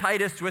 They're the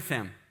tightest with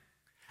him.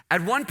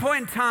 At one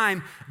point in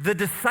time, the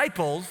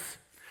disciples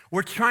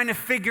were trying to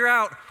figure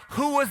out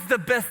who was the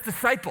best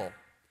disciple.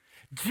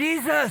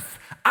 Jesus,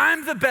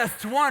 I'm the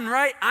best one,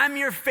 right? I'm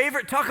your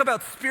favorite. Talk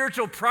about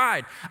spiritual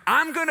pride.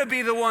 I'm going to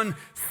be the one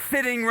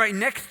sitting right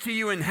next to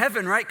you in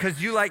heaven, right?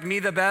 Because you like me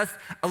the best.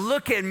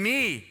 Look at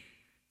me.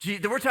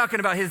 We're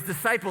talking about his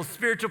disciples,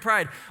 spiritual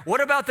pride.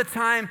 What about the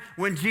time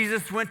when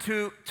Jesus went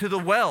to the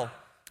well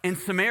in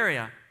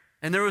Samaria,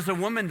 and there was a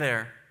woman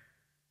there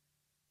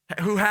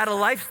who had a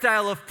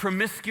lifestyle of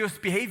promiscuous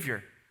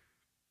behavior?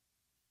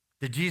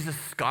 Did Jesus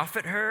scoff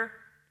at her,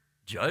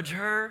 judge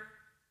her,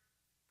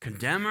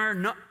 condemn her?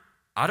 No,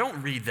 I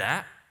don't read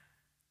that.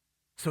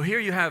 So here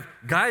you have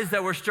guys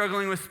that were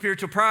struggling with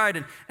spiritual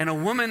pride and a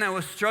woman that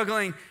was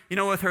struggling,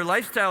 with her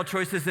lifestyle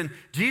choices, and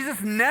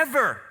Jesus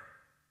never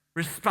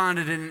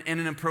responded in an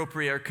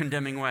inappropriate or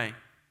condemning way.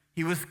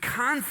 He was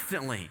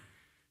constantly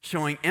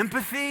showing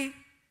empathy,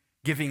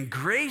 giving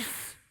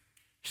grace,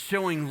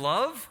 showing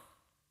love.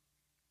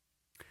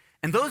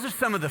 And those are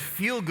some of the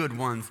feel-good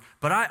ones,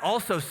 but I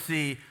also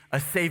see a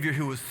Savior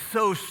who was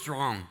so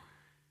strong.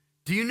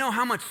 Do you know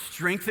how much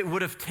strength it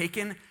would have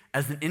taken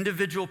as an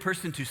individual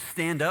person to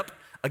stand up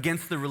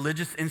against the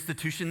religious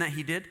institution that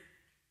he did?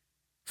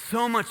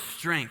 So much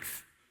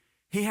strength.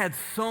 He had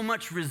so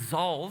much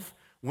resolve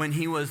when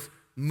he was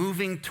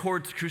moving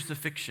towards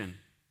crucifixion.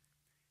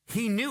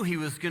 He knew he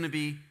was going to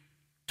be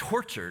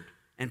tortured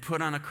and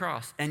put on a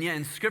cross. And yet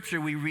in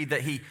Scripture we read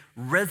that he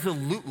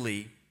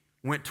resolutely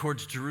went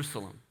towards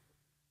Jerusalem.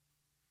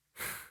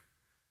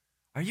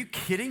 Are you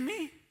kidding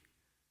me?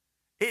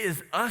 It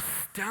is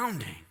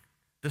astounding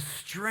the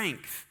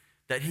strength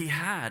that he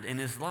had in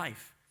his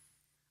life.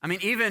 I mean,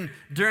 even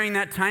during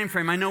that time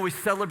frame, I know we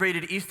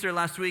celebrated Easter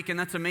last week, and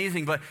that's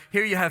amazing, but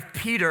here you have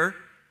Peter,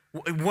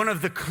 one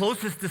of the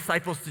closest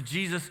disciples to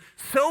Jesus,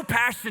 so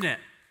passionate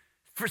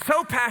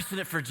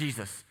for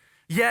Jesus,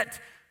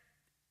 yet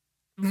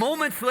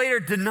moments later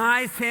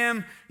denies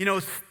him. You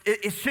know,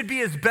 it should be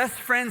his best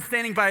friend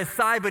standing by his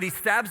side, but he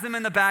stabs him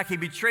in the back, he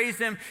betrays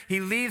him, he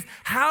leaves.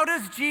 How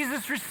does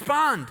Jesus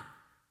respond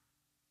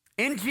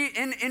in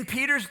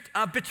Peter's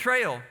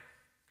betrayal?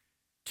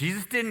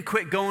 Jesus didn't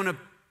quit going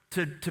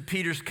to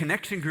Peter's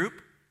connection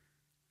group.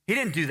 He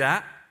didn't do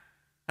that.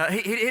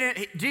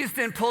 Jesus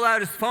didn't pull out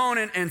his phone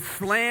and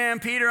slam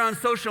Peter on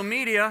social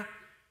media,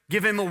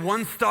 give him a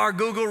 1-star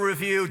Google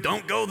review,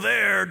 don't go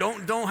there,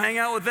 don't hang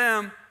out with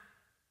them.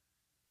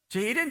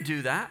 He didn't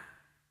do that.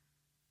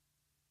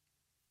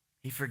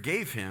 He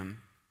forgave him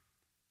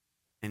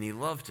and he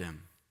loved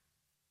him.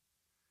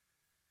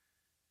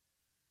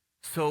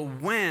 So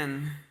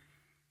when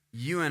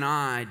you and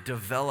I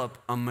develop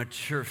a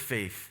mature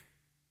faith,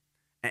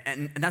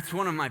 and that's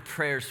one of my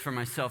prayers for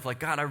myself, like,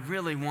 God, I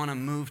really want to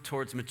move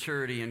towards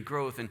maturity and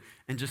growth and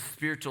just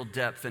spiritual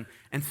depth.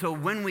 And so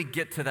when we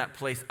get to that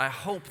place, I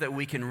hope that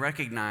we can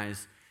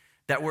recognize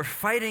that we're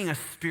fighting a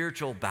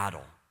spiritual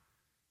battle.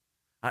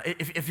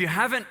 If you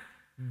haven't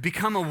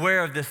become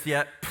aware of this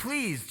yet,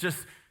 please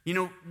just,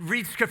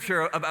 read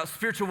Scripture about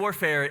spiritual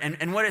warfare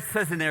and what it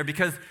says in there,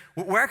 because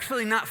we're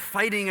actually not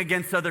fighting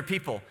against other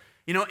people.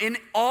 In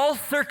all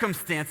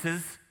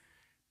circumstances,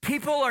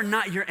 people are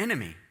not your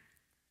enemy.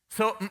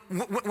 So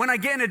when I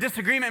get in a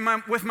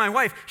disagreement with my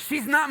wife,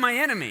 she's not my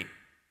enemy.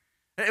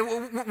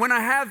 When I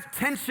have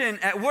tension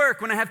at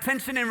work, when I have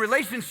tension in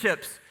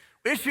relationships,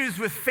 issues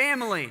with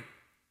family,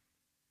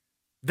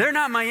 they're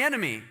not my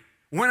enemy.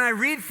 When I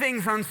read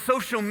things on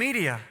social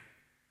media,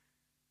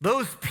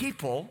 those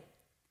people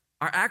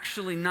are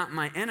actually not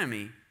my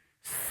enemy.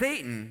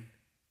 Satan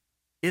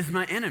is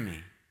my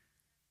enemy.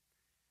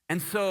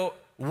 And so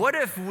what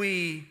if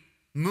we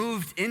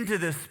moved into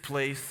this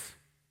place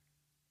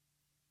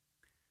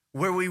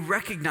where we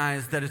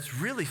recognize that it's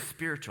really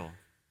spiritual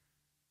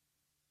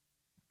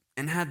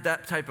and had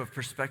that type of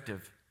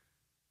perspective?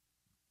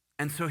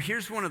 And so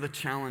here's one of the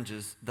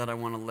challenges that I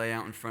want to lay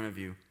out in front of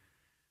you.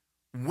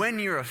 When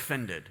you're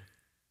offended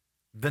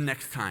the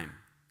next time,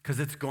 because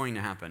it's going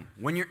to happen,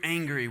 when you're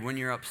angry, when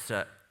you're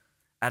upset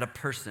at a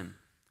person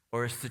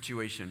or a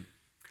situation,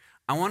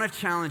 I want to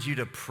challenge you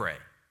to pray.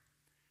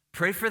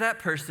 Pray for that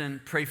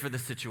person, pray for the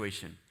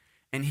situation.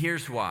 And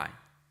here's why.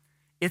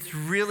 It's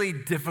really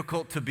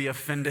difficult to be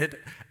offended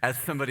as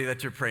somebody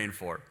that you're praying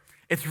for.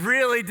 It's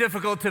really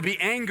difficult to be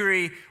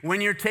angry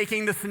when you're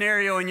taking the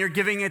scenario and you're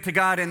giving it to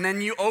God, and then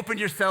you open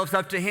yourselves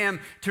up to Him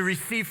to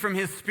receive from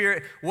His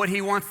Spirit what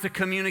He wants to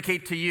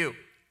communicate to you.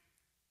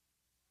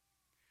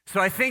 So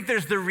I think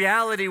there's the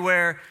reality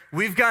where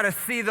we've got to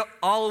see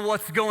all of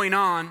what's going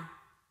on,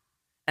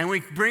 and we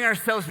bring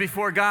ourselves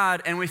before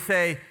God and we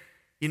say,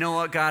 you know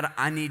what, God,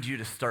 I need you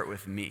to start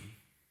with me.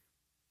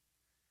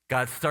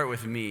 God, start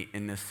with me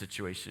in this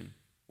situation.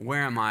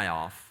 Where am I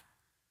off?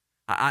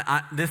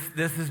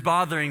 This is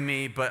bothering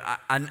me, but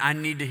I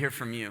need to hear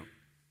from you.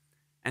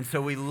 And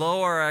so we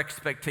lower our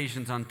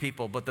expectations on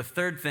people. But the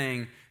third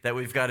thing that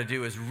we've got to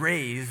do is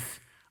raise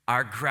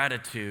our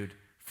gratitude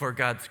for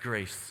God's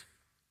grace.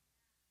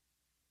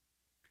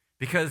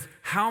 Because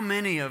how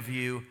many of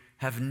you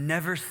have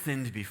never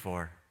sinned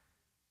before?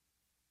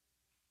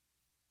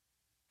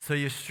 So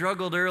you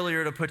struggled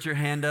earlier to put your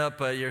hand up,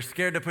 but you're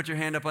scared to put your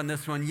hand up on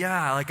this one.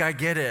 Yeah, like I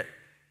get it.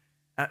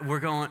 We're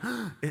going,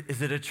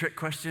 is it a trick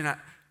question?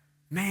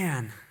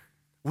 Man,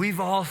 we've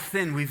all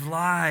sinned. We've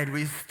lied.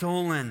 We've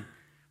stolen.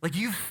 Like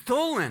you've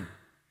stolen.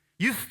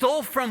 You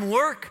stole from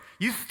work.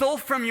 You stole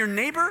from your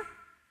neighbor.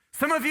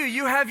 Some of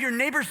you have your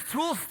neighbor's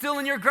tools still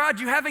in your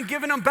garage. You haven't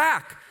given them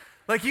back.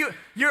 Like you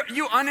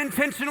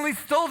unintentionally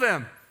stole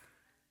them.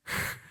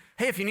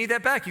 Hey, if you need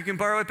that back, you can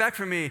borrow it back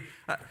from me.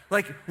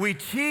 Like we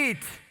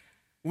cheat,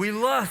 we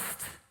lust,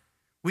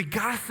 we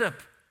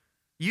gossip.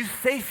 You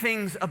say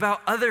things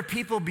about other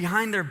people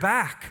behind their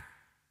back.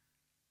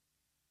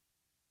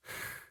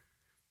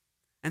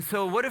 And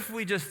so what if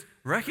we just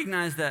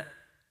recognize that,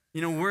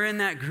 we're in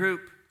that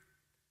group,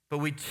 but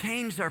we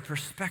changed our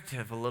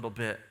perspective a little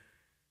bit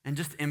and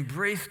just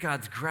embrace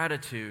God's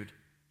gratitude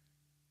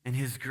and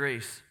His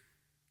grace?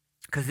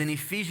 Because in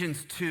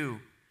Ephesians 2,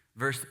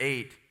 verse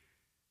 8,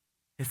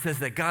 it says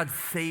that God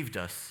saved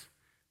us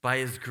by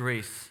His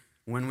grace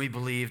when we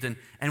believed.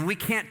 And we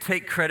can't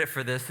take credit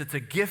for this. It's a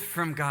gift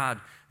from God.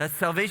 That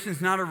salvation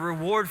is not a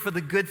reward for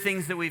the good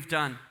things that we've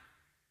done,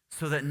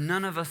 so that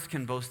none of us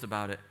can boast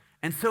about it.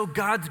 And so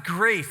God's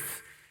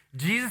grace,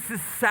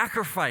 Jesus'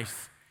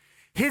 sacrifice,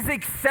 his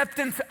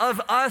acceptance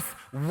of us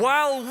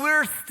while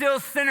we're still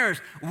sinners,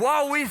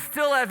 while we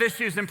still have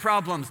issues and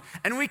problems,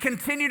 and we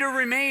continue to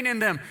remain in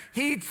them,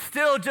 he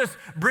still just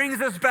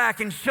brings us back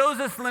and shows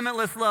us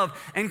limitless love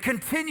and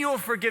continual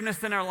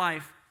forgiveness in our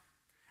life.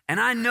 And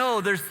I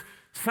know there's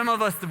some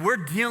of us that we're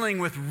dealing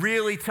with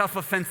really tough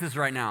offenses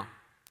right now.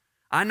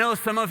 I know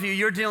some of you,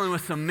 you're dealing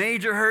with some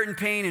major hurt and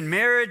pain in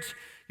marriage.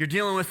 You're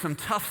dealing with some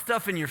tough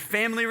stuff in your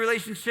family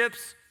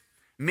relationships,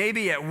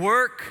 maybe at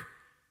work.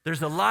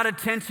 There's a lot of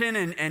tension,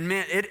 and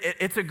man,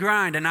 it's a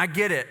grind, and I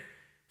get it.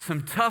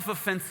 Some tough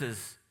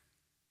offenses.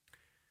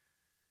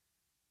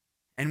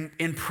 And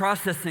in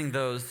processing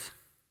those,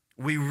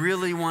 we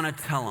really want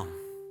to tell them.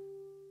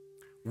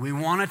 We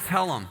want to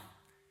tell them,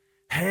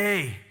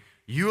 hey,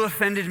 you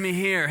offended me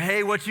here.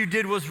 Hey, what you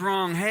did was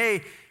wrong.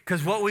 Hey,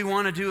 because what we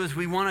want to do is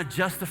we want to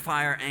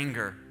justify our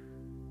anger.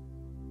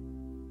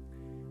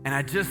 And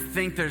I just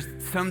think there's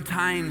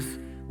sometimes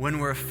when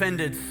we're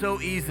offended so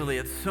easily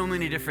at so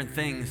many different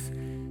things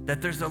that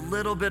there's a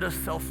little bit of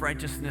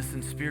self-righteousness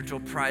and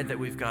spiritual pride that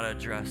we've got to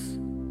address.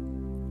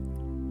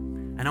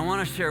 And I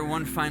want to share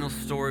one final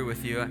story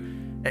with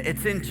you.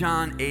 It's in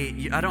John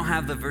 8. I don't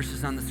have the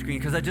verses on the screen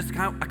because I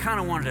kind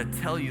of wanted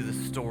to tell you the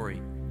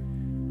story.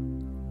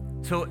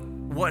 So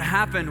what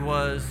happened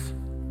was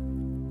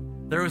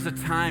there was a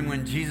time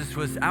when Jesus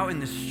was out in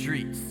the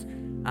streets.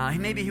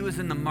 Maybe he was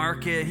in the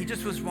market. He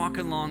just was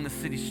walking along the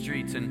city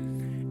streets, and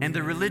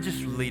the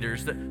religious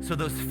leaders, so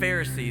those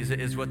Pharisees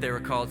is what they were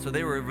called. So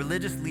they were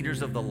religious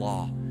leaders of the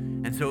law.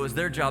 And so it was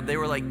their job. They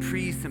were like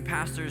priests and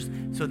pastors.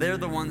 So they're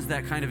the ones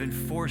that kind of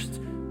enforced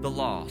the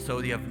law. So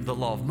you have the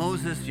law of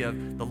Moses, you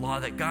have the law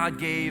that God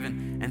gave,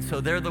 and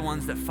so they're the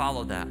ones that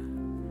followed that.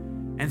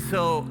 And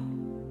so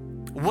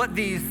what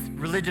these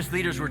religious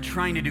leaders were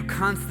trying to do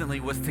constantly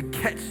was to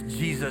catch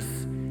Jesus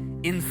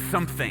in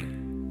something,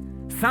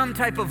 some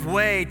type of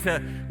way to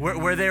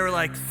where they were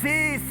like,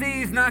 see,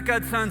 he's not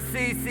God's son.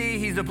 See,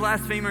 he's a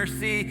blasphemer.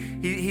 See,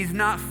 he's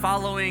not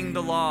following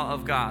the law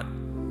of God.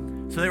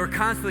 So they were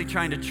constantly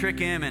trying to trick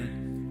him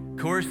and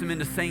coerce him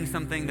into saying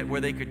something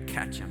where they could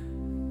catch him.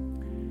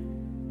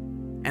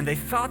 And they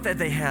thought that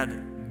they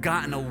had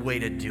gotten a way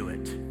to do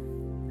it,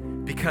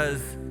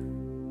 because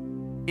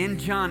in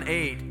John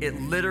 8,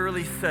 it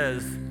literally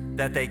says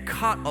that they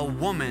caught a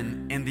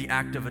woman in the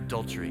act of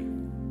adultery.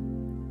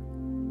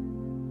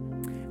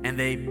 And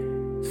they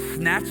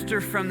snatched her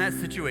from that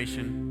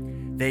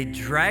situation. They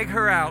drag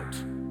her out.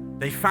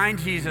 They find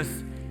Jesus.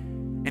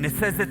 And it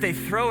says that they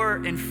throw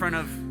her in front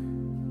of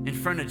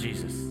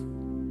Jesus.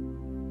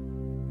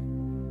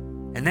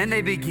 And then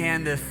they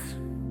began this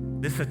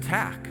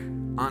attack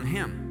on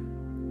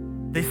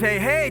him. They say,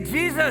 hey,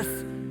 Jesus,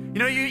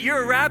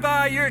 you're a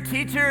rabbi, you're a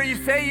teacher, you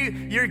say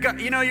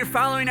you're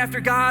following after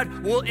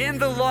God. Well, in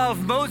the law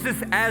of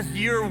Moses, as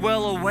you're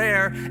well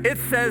aware, it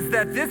says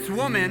that this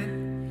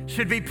woman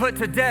should be put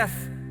to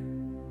death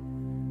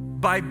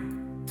by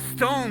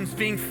stones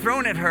being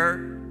thrown at her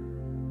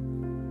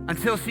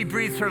until she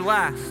breathes her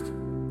last.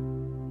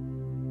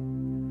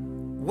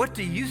 What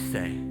do you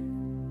say?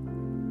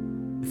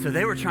 So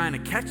they were trying to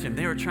catch him.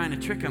 They were trying to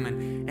trick him.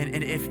 And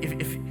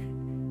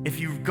if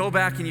you go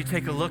back and you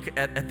take a look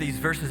at these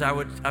verses, I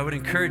would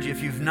encourage you,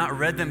 if you've not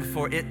read them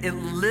before, it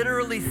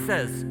literally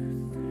says,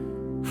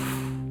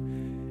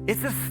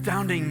 it's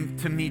astounding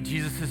to me,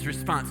 Jesus'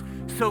 response.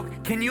 So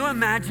can you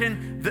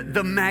imagine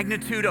the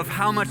magnitude of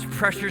how much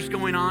pressure's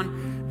going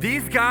on?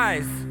 These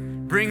guys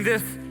bring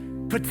this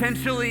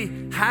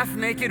potentially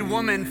half-naked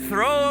woman,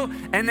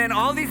 and then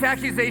all these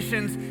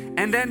accusations,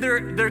 and then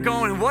they're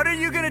going, what are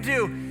you gonna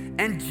do?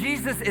 And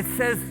Jesus, it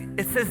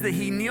says that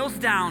he kneels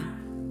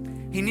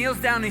down. He kneels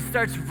down and he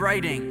starts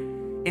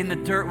writing in the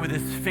dirt with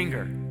his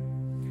finger.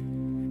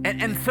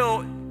 And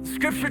so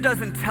Scripture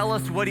doesn't tell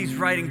us what he's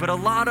writing, but a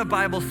lot of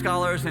Bible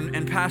scholars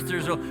and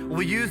pastors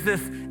will use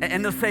this,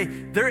 and they'll say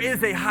there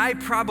is a high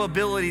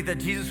probability that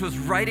Jesus was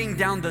writing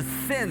down the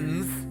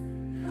sins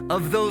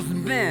of those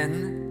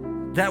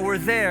men that were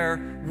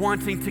there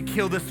wanting to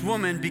kill this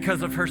woman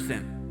because of her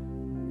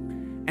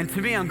sin. And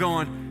to me, I'm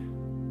going,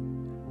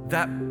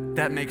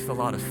 that makes a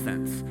lot of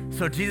sense.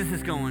 So Jesus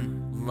is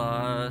going,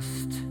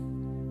 lust,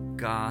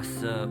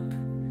 gossip,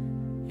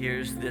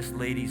 here's this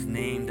lady's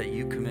name that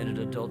you committed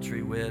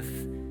adultery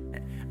with.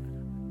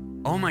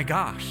 Oh my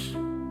gosh,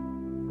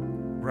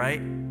 right?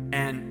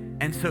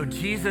 And so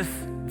Jesus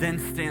then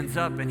stands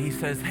up and he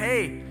says,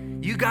 hey,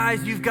 you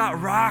guys, you've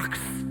got rocks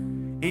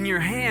in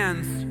your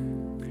hands,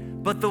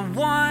 but the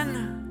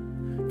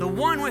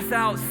one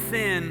without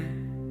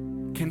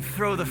sin can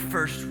throw the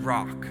first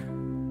rock.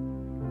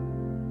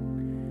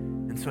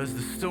 And so as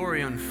the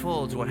story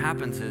unfolds, what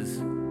happens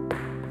is,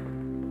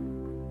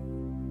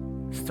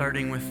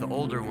 starting with the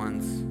older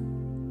ones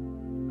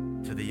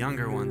to the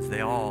younger ones,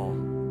 they all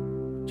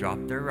drop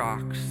their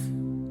rocks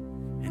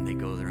and they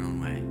go their own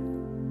way.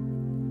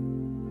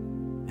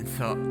 And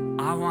so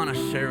I want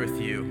to share with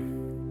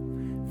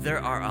you, there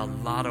are a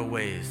lot of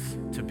ways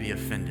to be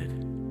offended.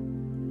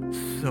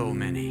 So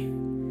many.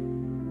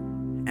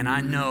 And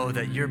I know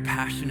that you're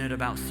passionate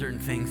about certain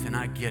things, and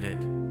I get it.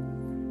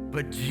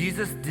 But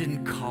Jesus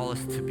didn't call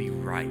us to be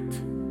right.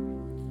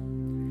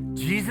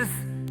 Jesus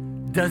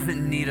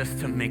doesn't need us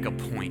to make a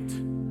point.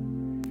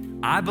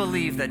 I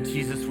believe that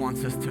Jesus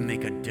wants us to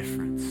make a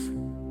difference.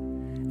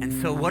 And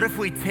so what if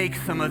we take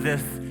some of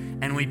this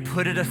and we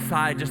put it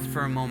aside just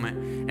for a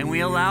moment and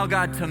we allow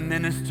God to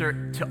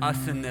minister to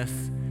us in this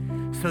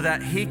so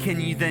that he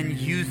can then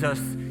use us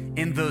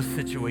in those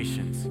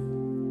situations.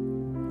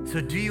 So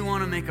do you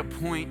want to make a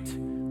point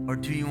or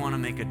do you want to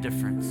make a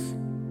difference?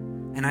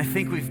 And I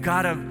think we've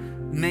got to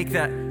make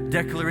that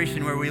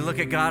declaration where we look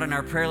at God in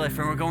our prayer life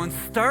and we're going,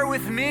 start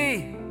with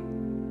me.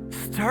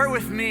 Start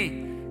with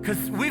me.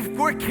 Because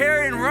we're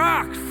carrying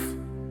rocks.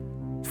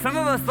 Some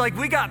of us,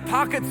 we got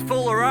pockets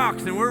full of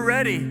rocks and we're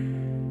ready.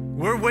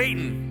 We're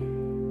waiting.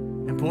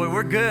 And boy,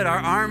 we're good. Our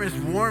arm is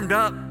warmed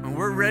up and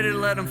we're ready to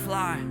let them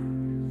fly.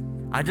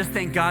 I just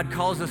think God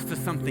calls us to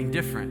something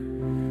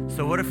different.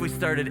 So what if we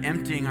started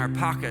emptying our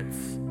pockets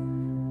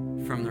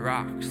from the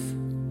rocks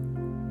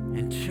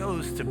and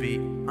chose to be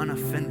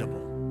unoffendable?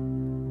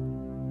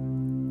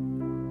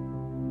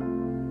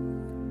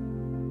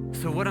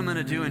 So what I'm going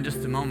to do in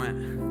just a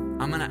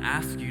moment, I'm going to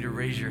ask you to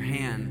raise your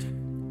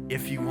hand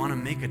if you want to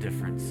make a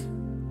difference.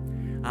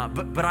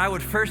 But I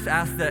would first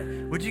ask that,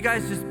 would you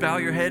guys just bow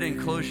your head and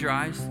close your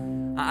eyes?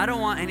 I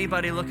don't want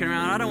anybody looking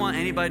around. I don't want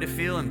anybody to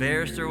feel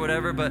embarrassed or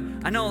whatever, but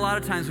I know a lot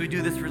of times we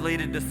do this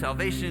related to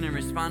salvation and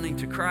responding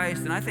to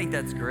Christ, and I think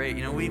that's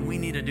great. We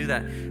need to do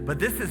that. But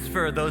this is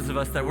for those of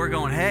us that we're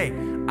going, hey,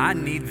 I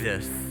need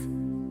this.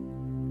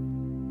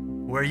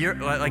 Where you're,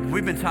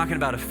 we've been talking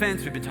about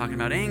offense, we've been talking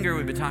about anger,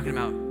 we've been talking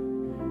about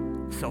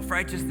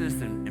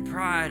self-righteousness and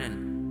pride.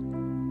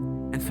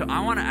 And so I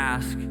want to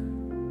ask,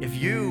 if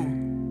you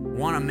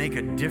want to make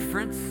a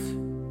difference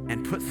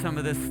and put some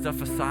of this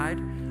stuff aside,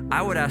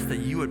 I would ask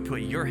that you would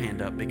put your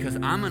hand up because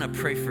I'm going to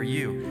pray for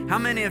you. How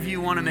many of you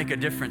want to make a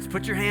difference?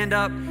 Put your hand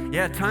up.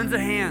 Yeah, tons of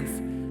hands.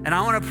 And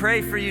I want to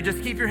pray for you.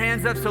 Just keep your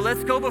hands up. So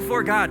let's go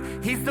before God.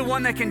 He's the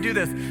one that can do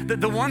this.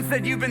 The ones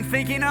that you've been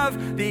thinking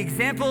of, the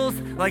examples,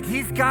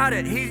 he's got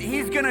it.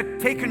 He's going to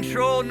take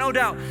control, no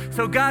doubt.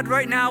 So God,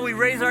 right now we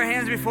raise our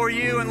hands before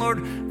you. And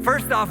Lord,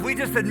 first off, we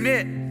just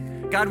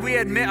admit, God, we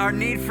admit our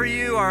need for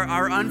you,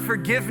 our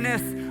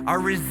unforgiveness, our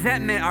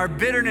resentment, our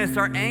bitterness,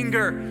 our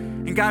anger.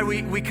 And God,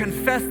 we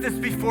confess this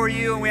before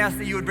you and we ask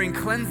that you would bring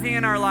cleansing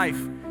in our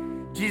life.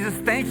 Jesus,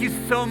 thank you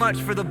so much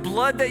for the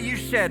blood that you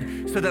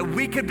shed so that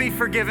we could be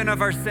forgiven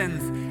of our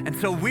sins. And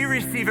so we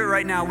receive it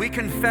right now. We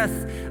confess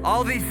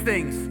all these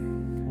things.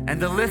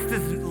 And the list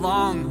is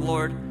long,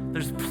 Lord.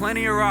 There's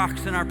plenty of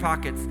rocks in our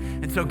pockets.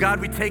 And so God,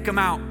 we take them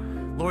out.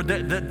 Lord,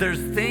 there's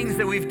things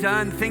that we've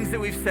done, things that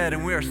we've said,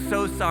 and we are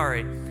so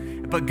sorry.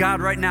 But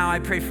God, right now I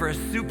pray for a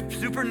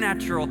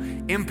supernatural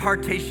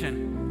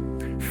impartation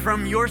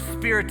from your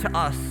Spirit to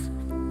us.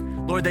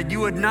 Lord, that you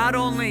would not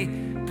only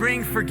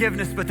bring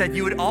forgiveness, but that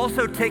you would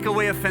also take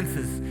away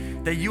offenses,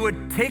 that you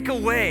would take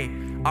away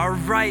our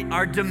right,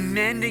 our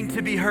demanding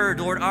to be heard,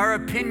 Lord, our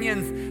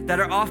opinions that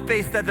are off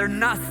base, that they're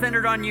not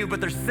centered on you,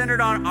 but they're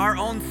centered on our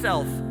own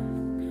self.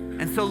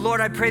 And so, Lord,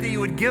 I pray that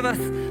you would give us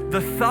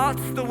the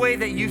thoughts the way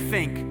that you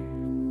think.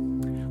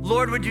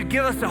 Lord, would you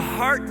give us a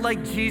heart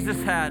like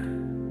Jesus had?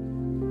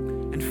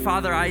 And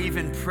Father, I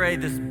even pray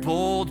this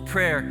bold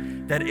prayer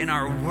that in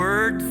our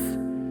words,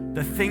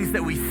 the things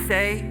that we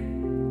say,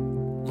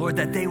 Lord,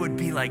 that they would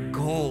be like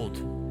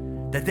gold,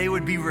 that they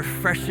would be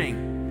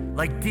refreshing,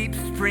 like deep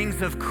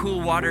springs of cool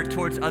water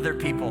towards other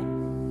people.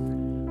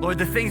 Lord,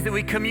 the things that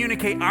we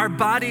communicate, our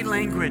body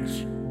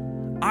language,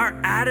 our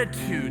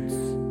attitudes.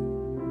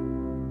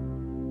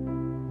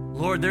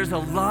 Lord, there's a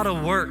lot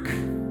of work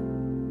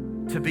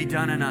to be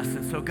done in us.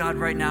 And so God,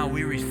 right now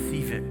we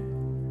receive it.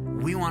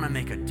 We want to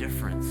make a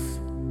difference.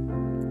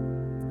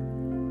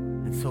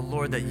 And so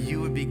Lord, that you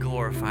would be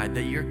glorified,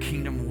 that your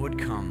kingdom would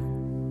come,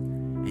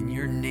 and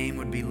your name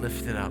would be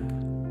lifted up.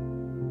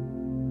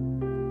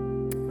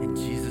 In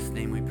Jesus'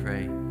 name we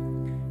pray,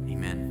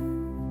 amen.